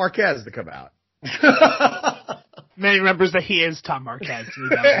for Tom Marquez to come out. Manny remembers that he is Tom Marquez.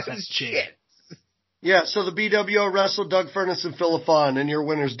 Shit. Yeah, so the BWO wrestled Doug Furnace and Phil LaFon, and your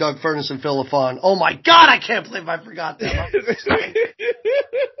winners, Doug Furnace and Phil LaFon. Oh my God, I can't believe I forgot that.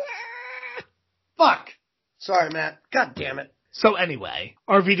 Fuck. Sorry, Matt. God damn it. So anyway,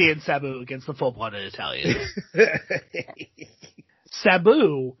 RVD and Sabu against the full-blooded Italians.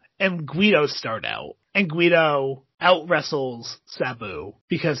 Sabu and Guido start out, and Guido out-wrestles Sabu,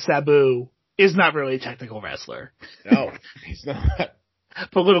 because Sabu is not really a technical wrestler. No, he's not.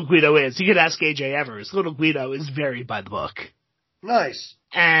 But Little Guido is. You could ask AJ Evers. Little Guido is very by the book. Nice.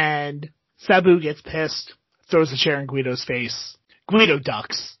 And Sabu gets pissed, throws a chair in Guido's face. Guido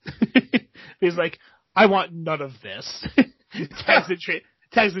ducks. He's like, I want none of this.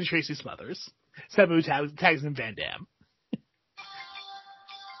 tags in Tracy Smothers. Sabu tags in Van Dam.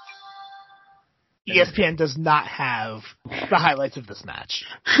 ESPN does not have the highlights of this match.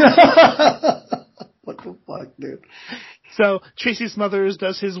 What the fuck, dude? So Tracy Smothers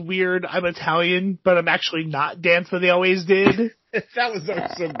does his weird "I'm Italian, but I'm actually not" dance that they always did. That was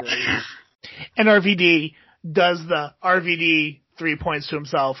so great. And RVD does the RVD 3 points to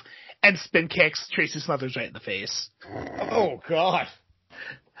himself and spin kicks Tracy Smothers right in the face. Oh, God.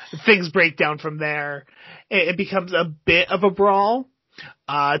 Things break down from there. It becomes a bit of a brawl.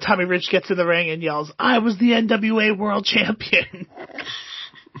 Tommy Rich gets in the ring and yells, "I was the NWA World Champion."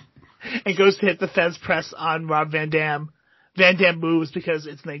 And goes to hit the Fez press on Rob Van Dam. Van Dam moves because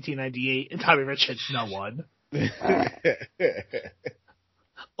it's 1998 and Tommy Rich hits no one.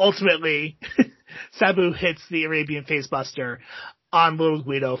 Ultimately, Sabu hits the Arabian Facebuster on Little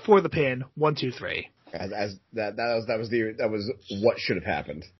Guido for the pin. 1, 2, 3. That was what should have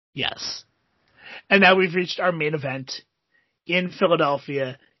happened. Yes. And now we've reached our main event in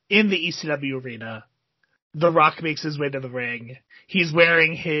Philadelphia in the ECW arena. The Rock makes his way to the ring. He's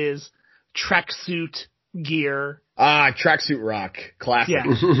wearing his tracksuit gear. Tracksuit Rock. Classic.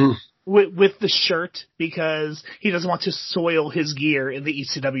 Yeah. with the shirt, because he doesn't want to soil his gear in the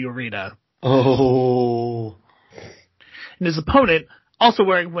ECW arena. Oh. And his opponent, also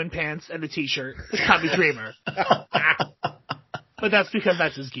wearing wind pants and a t-shirt, is Tommy Dreamer. But that's because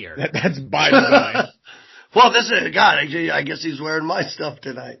that's his gear. That's by design. Well, this is, God, I guess he's wearing my stuff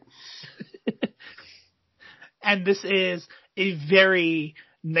tonight. And this is a very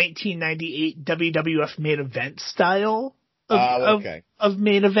 1998 WWF main event style of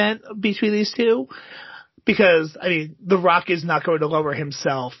main event between these two. Because, I mean, The Rock is not going to lower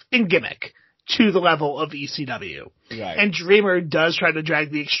himself in gimmick to the level of ECW. Right. And Dreamer does try to drag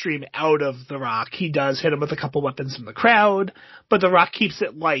the Extreme out of The Rock. He does hit him with a couple weapons from the crowd, but The Rock keeps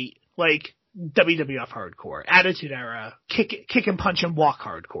it light, like WWF hardcore, Attitude Era, kick and punch and walk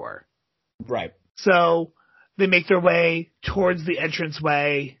hardcore. Right. So they make their way towards the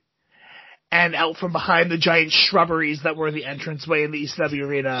entranceway, and out from behind the giant shrubberies that were the entranceway in the ECW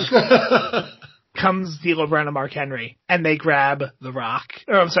arena comes D'Lo Brown and Mark Henry, and they grab The Rock.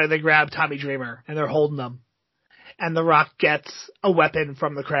 They grab Tommy Dreamer, and they're holding them. and The Rock gets a weapon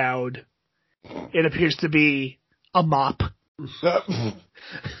from the crowd. It appears to be a mop.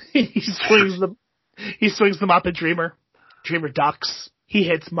 He swings the mop at Dreamer. Dreamer ducks. He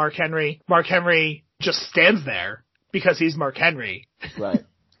hits Mark Henry. Mark Henry just stands there because he's Mark Henry. Right.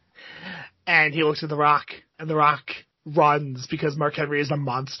 And he looks at The Rock, and The Rock runs because Mark Henry is a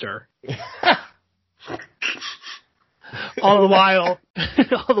monster. all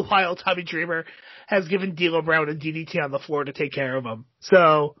the while, Tommy Dreamer has given D'Lo Brown a DDT on the floor to take care of him.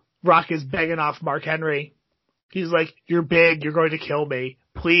 So Rock is begging off Mark Henry. He's like, "You're big. You're going to kill me.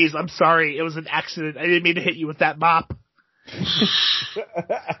 Please, I'm sorry. It was an accident. I didn't mean to hit you with that mop."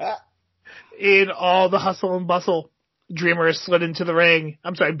 In all the hustle and bustle, Dreamer is slid into the ring.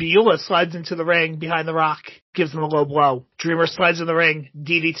 I'm sorry, Beulah slides into the ring behind The Rock, gives him a low blow. Dreamer slides in the ring,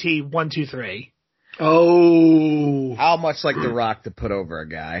 DDT, 1, 2, 3. Oh. How much like The Rock to put over a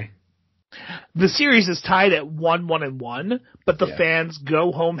guy? The series is tied at 1-1-1, but the fans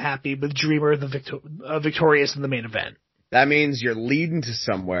go home happy with Dreamer victorious in the main event. That means you're leading to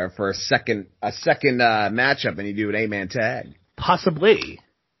somewhere for a second matchup, and you do an 8-man tag. Possibly.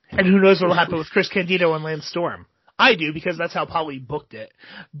 And who knows what will happen with Chris Candido and Lance Storm. I do, because that's how Polly booked it.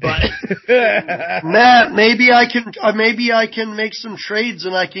 But Matt, maybe I can make some trades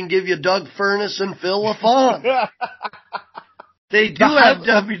and I can give you Doug Furnace and Phil LaFon. They do have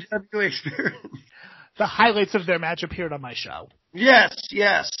WWE experience. The highlights of their match appeared on my show. Yes.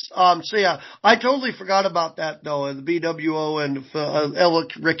 So yeah, I totally forgot about that though. The BWO and El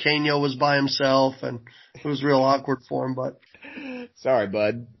Riqueño was by himself, and it was real awkward for him. But sorry,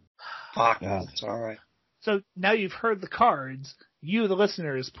 bud. Fuck, it's all right. So now you've heard the cards. You, the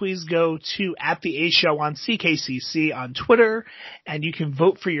listeners, please go to @TheAShow on CKCC on Twitter, and you can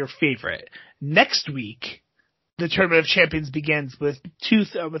vote for your favorite. Next week, the Tournament of Champions begins with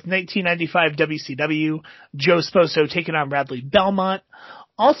 1995 WCW, Joe Sposo taking on Radley Belmont.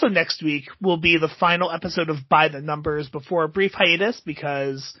 Also next week will be the final episode of By the Numbers before a brief hiatus,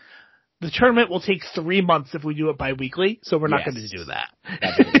 because the tournament will take 3 months if we do it bi-weekly, so we're not going to do that.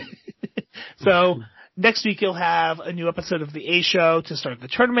 So next week you'll have a new episode of The A Show to start the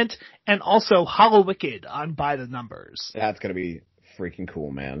tournament, and also Hollow Wicked on By the Numbers. That's going to be freaking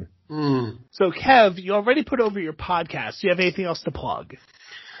cool, man. So Kev, you already put over your podcast. Do you have anything else to plug?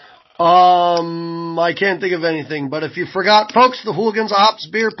 I can't think of anything, but if you forgot, folks, the Hooligans of Hops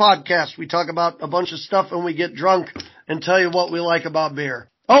Beer Podcast. We talk about a bunch of stuff and we get drunk and tell you what we like about beer.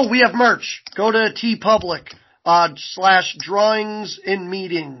 Oh, we have merch. Go to TeePublic, /drawings in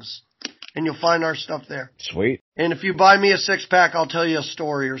meetings, and you'll find our stuff there. Sweet. And if you buy me a 6-pack, I'll tell you a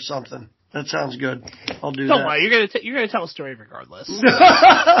story or something. That sounds good. I'll do that. Don't worry, you're gonna tell a story regardless.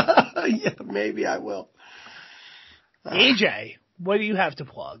 Yeah, maybe I will. AJ, what do you have to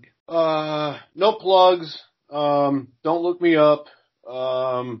plug? No plugs. Don't look me up.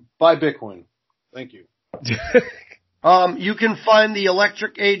 Buy Bitcoin. Thank you. You can find the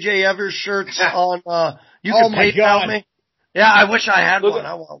Electric AJ Evers shirts on, you can PayPal me. Yeah, I wish I had one.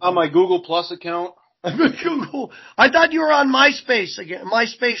 On my Google Plus account. Google. I thought you were on MySpace again.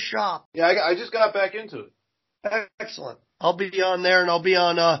 MySpace shop. Yeah, I just got back into it. Excellent. I'll be on there, and I'll be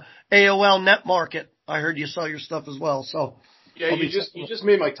on AOL Net Market. I heard you sell your stuff as well, so. Yeah, you just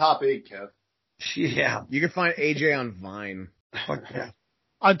made my top 8, Kev. Yeah. You can find AJ on Vine. Fuck yeah.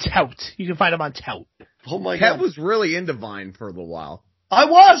 On Tout. You can find him on Tout. Oh my God. Kev was really into Vine for a little while. I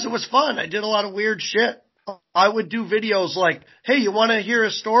was. It was fun. I did a lot of weird shit. I would do videos like, hey, you want to hear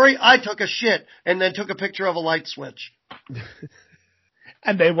a story? I took a shit and then took a picture of a light switch.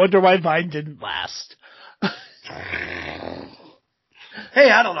 And they wonder why Vine didn't last.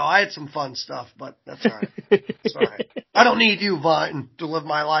 Hey, I don't know. I had some fun stuff, but that's all right. It's all right. I don't need you, Vine, to live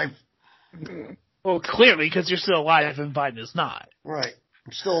my life. Well, clearly, because you're still alive and Vine is not. Right.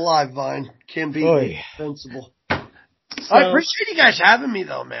 I'm still alive, Vine. Can't be invincible. So, I appreciate you guys having me,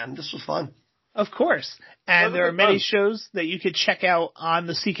 though, man. This was fun. Of course. And there are many shows that you could check out on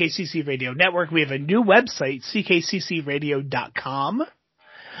the CKCC Radio Network. We have a new website, ckccradio.com.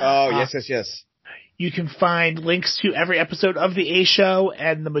 Oh, yes. You can find links to every episode of The A Show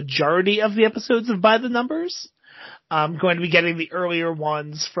and the majority of the episodes of By the Numbers. I'm going to be getting the earlier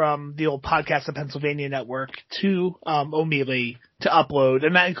ones from the old Podcast of Pennsylvania Network to O'Mealy to upload,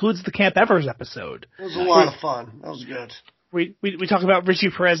 and that includes the Camp Evers episode. It was a lot of fun. That was good. We talk about Richie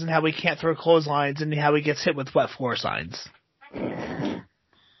Perez and how he can't throw clotheslines and how he gets hit with wet floor signs. Oh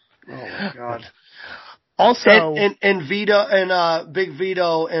my God. Also, and Vito and Big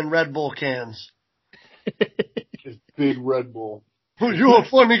Vito and Red Bull cans. Big Red Bull. You're a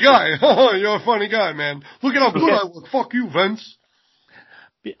funny guy. You're a funny guy, man. Look at how good I look. Fuck you, Vince.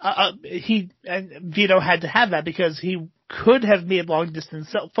 Vito had to have that because he could have made long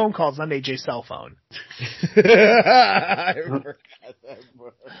distance phone calls on AJ's cell phone. I forgot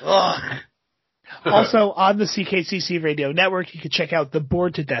that. Also on the CKCC Radio Network, you can check out the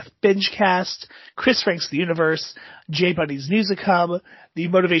Bored to Death Bingecast, Chris Franks the Universe, J Buddy's Music Hub, the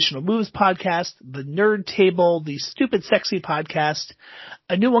Motivational Moves Podcast, the Nerd Table, the Stupid Sexy Podcast,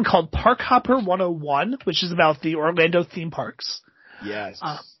 a new one called Park Hopper 101, which is about the Orlando theme parks. Yes.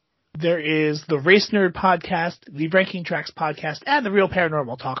 There is the Race Nerd Podcast, the Ranking Tracks Podcast, and the Real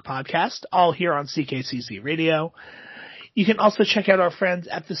Paranormal Talk Podcast, all here on CKCC Radio. You can also check out our friends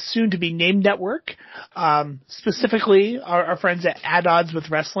at the soon-to-be-named network, specifically our friends at Odds with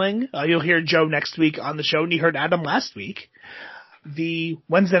Wrestling. You'll hear Joe next week on the show, and you heard Adam last week. The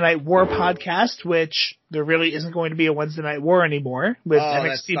Wednesday Night War podcast, which there really isn't going to be a Wednesday Night War anymore, with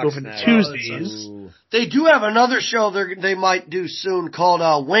NXT moving to Tuesdays. They do have another show they might do soon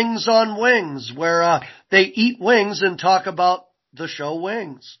called Wings on Wings, where they eat wings and talk about the show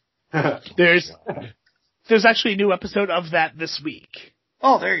Wings. There's actually a new episode of that this week.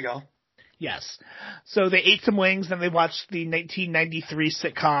 Oh, there you go. Yes. So they ate some wings and they watched the 1993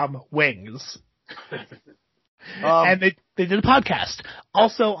 sitcom Wings. And they did a podcast.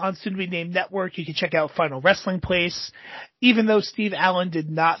 Also on Soon to Be Named Network, you can check out Final Wrestling Place. Even though Steve Allen did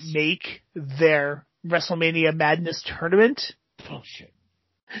not make their WrestleMania Madness tournament. Oh shit.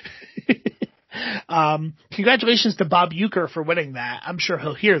 Congratulations to Bob Uecker for winning that. I'm sure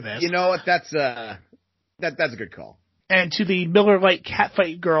he'll hear this. You know what? That's a good call. And to the Miller Lite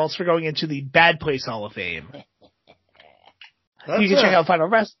Catfight Girls for going into the Bad Place Hall of Fame. You can check out Final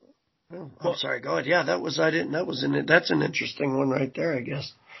Wrestling. Oh, I'm sorry. Go ahead. Yeah, that's an interesting one right there, I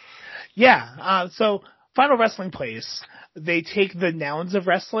guess. Yeah. So Final Wrestling Place, they take the nouns of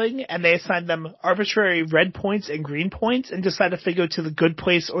wrestling and they assign them arbitrary red points and green points and decide if they go to the good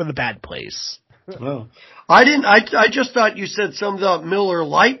place or the bad place. Oh. I just thought you said some of the Miller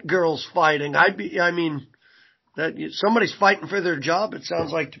Lite girls fighting. Somebody's fighting for their job, it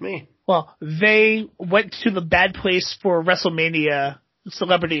sounds like to me. Well, they went to the bad place for WrestleMania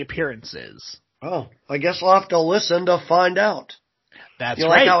celebrity appearances. Oh, I guess I'll have to listen to find out. That's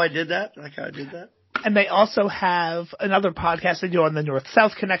right. Like how I did that? And they also have another podcast they do on the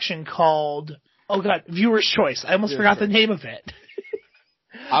North-South Connection called, Viewer's Choice. I almost forgot the name of it.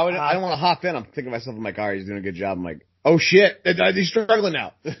 I don't want to hop in. I'm thinking to myself, I'm like, all right, he's doing a good job. I'm like, oh shit, he's struggling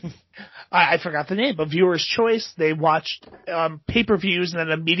now. I forgot the name, but Viewer's Choice. They watched pay-per-views and then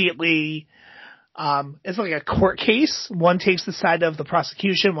immediately, it's like a court case. One takes the side of the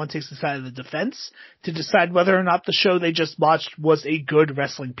prosecution, one takes the side of the defense to decide whether or not the show they just watched was a good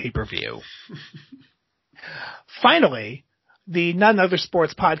wrestling pay-per-view. Finally, the None Other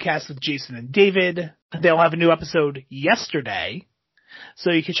Sports podcast with Jason and David. They'll have a new episode yesterday.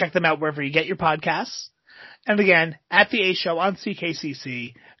 So you can check them out wherever you get your podcasts. And again, at the A Show on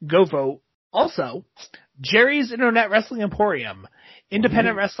CKCC, go vote. Also, Jerry's Internet Wrestling Emporium,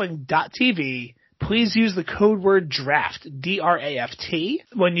 independentwrestling.tv. Please use the code word DRAFT, D-R-A-F-T,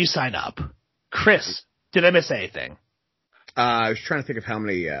 when you sign up. Chris, did I miss anything? I was trying to think of how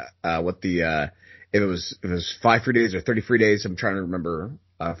many, if it was 5 free days or 30 free days. I'm trying to remember,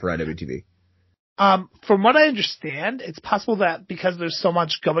 for IWTV. From what I understand, it's possible that because there's so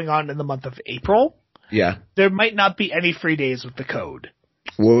much going on in the month of April, there might not be any free days with the code.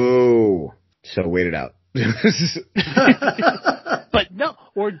 Whoa. So wait it out. But no,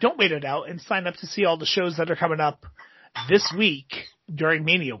 or don't wait it out and sign up to see all the shows that are coming up this week during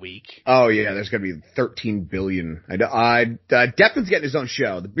Mania Week. Oh yeah, there's going to be 13 billion. Deppin's getting his own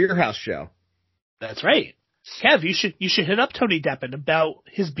show, the Beer House show. That's right. Kev, you should hit up Tony Deppin about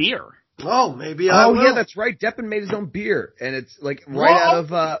his beer. Oh, maybe I will. Oh, yeah, that's right. Deppin made his own beer, and it's like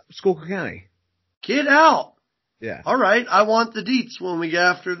out of Schuylkill County. Get out. Yeah. All right. I want the deets when we get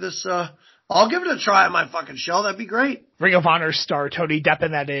after this. I'll give it a try on my fucking show. That'd be great. Ring of Honor star Tony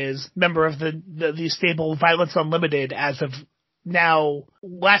Deppin, that is, member of the stable Violence Unlimited as of now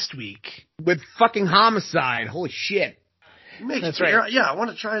last week. With fucking Homicide. Holy shit. That's right. Yeah, I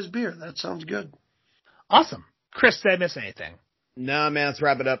want to try his beer. That sounds good. Awesome. Chris, did I miss anything? No, man. Let's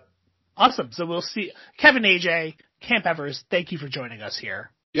wrap it up. Awesome. So we'll see. Kevin, AJ, Camp Evers, thank you for joining us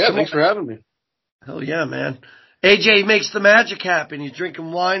here. Yeah, thanks for having me. Hell yeah, man. AJ makes the magic happen. He's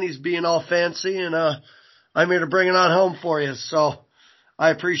drinking wine. He's being all fancy, and I'm here to bring it on home for you. So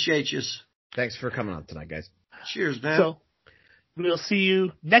I appreciate you. Thanks for coming on tonight, guys. Cheers, man. So we'll see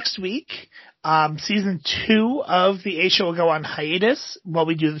you next week. Season 2 of the A Show will go on hiatus while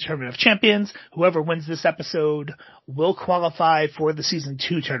we do the Tournament of Champions. Whoever wins this episode will qualify for the Season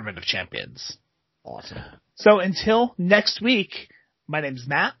 2 Tournament of Champions. Awesome. So until next week, My name's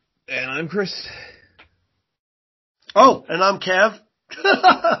Matt. And I'm Chris. Oh, and I'm Kev.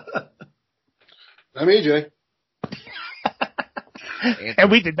 I'm AJ.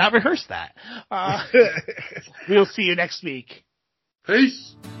 And we did not rehearse that. We'll see you next week.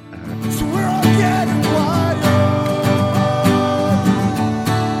 Peace.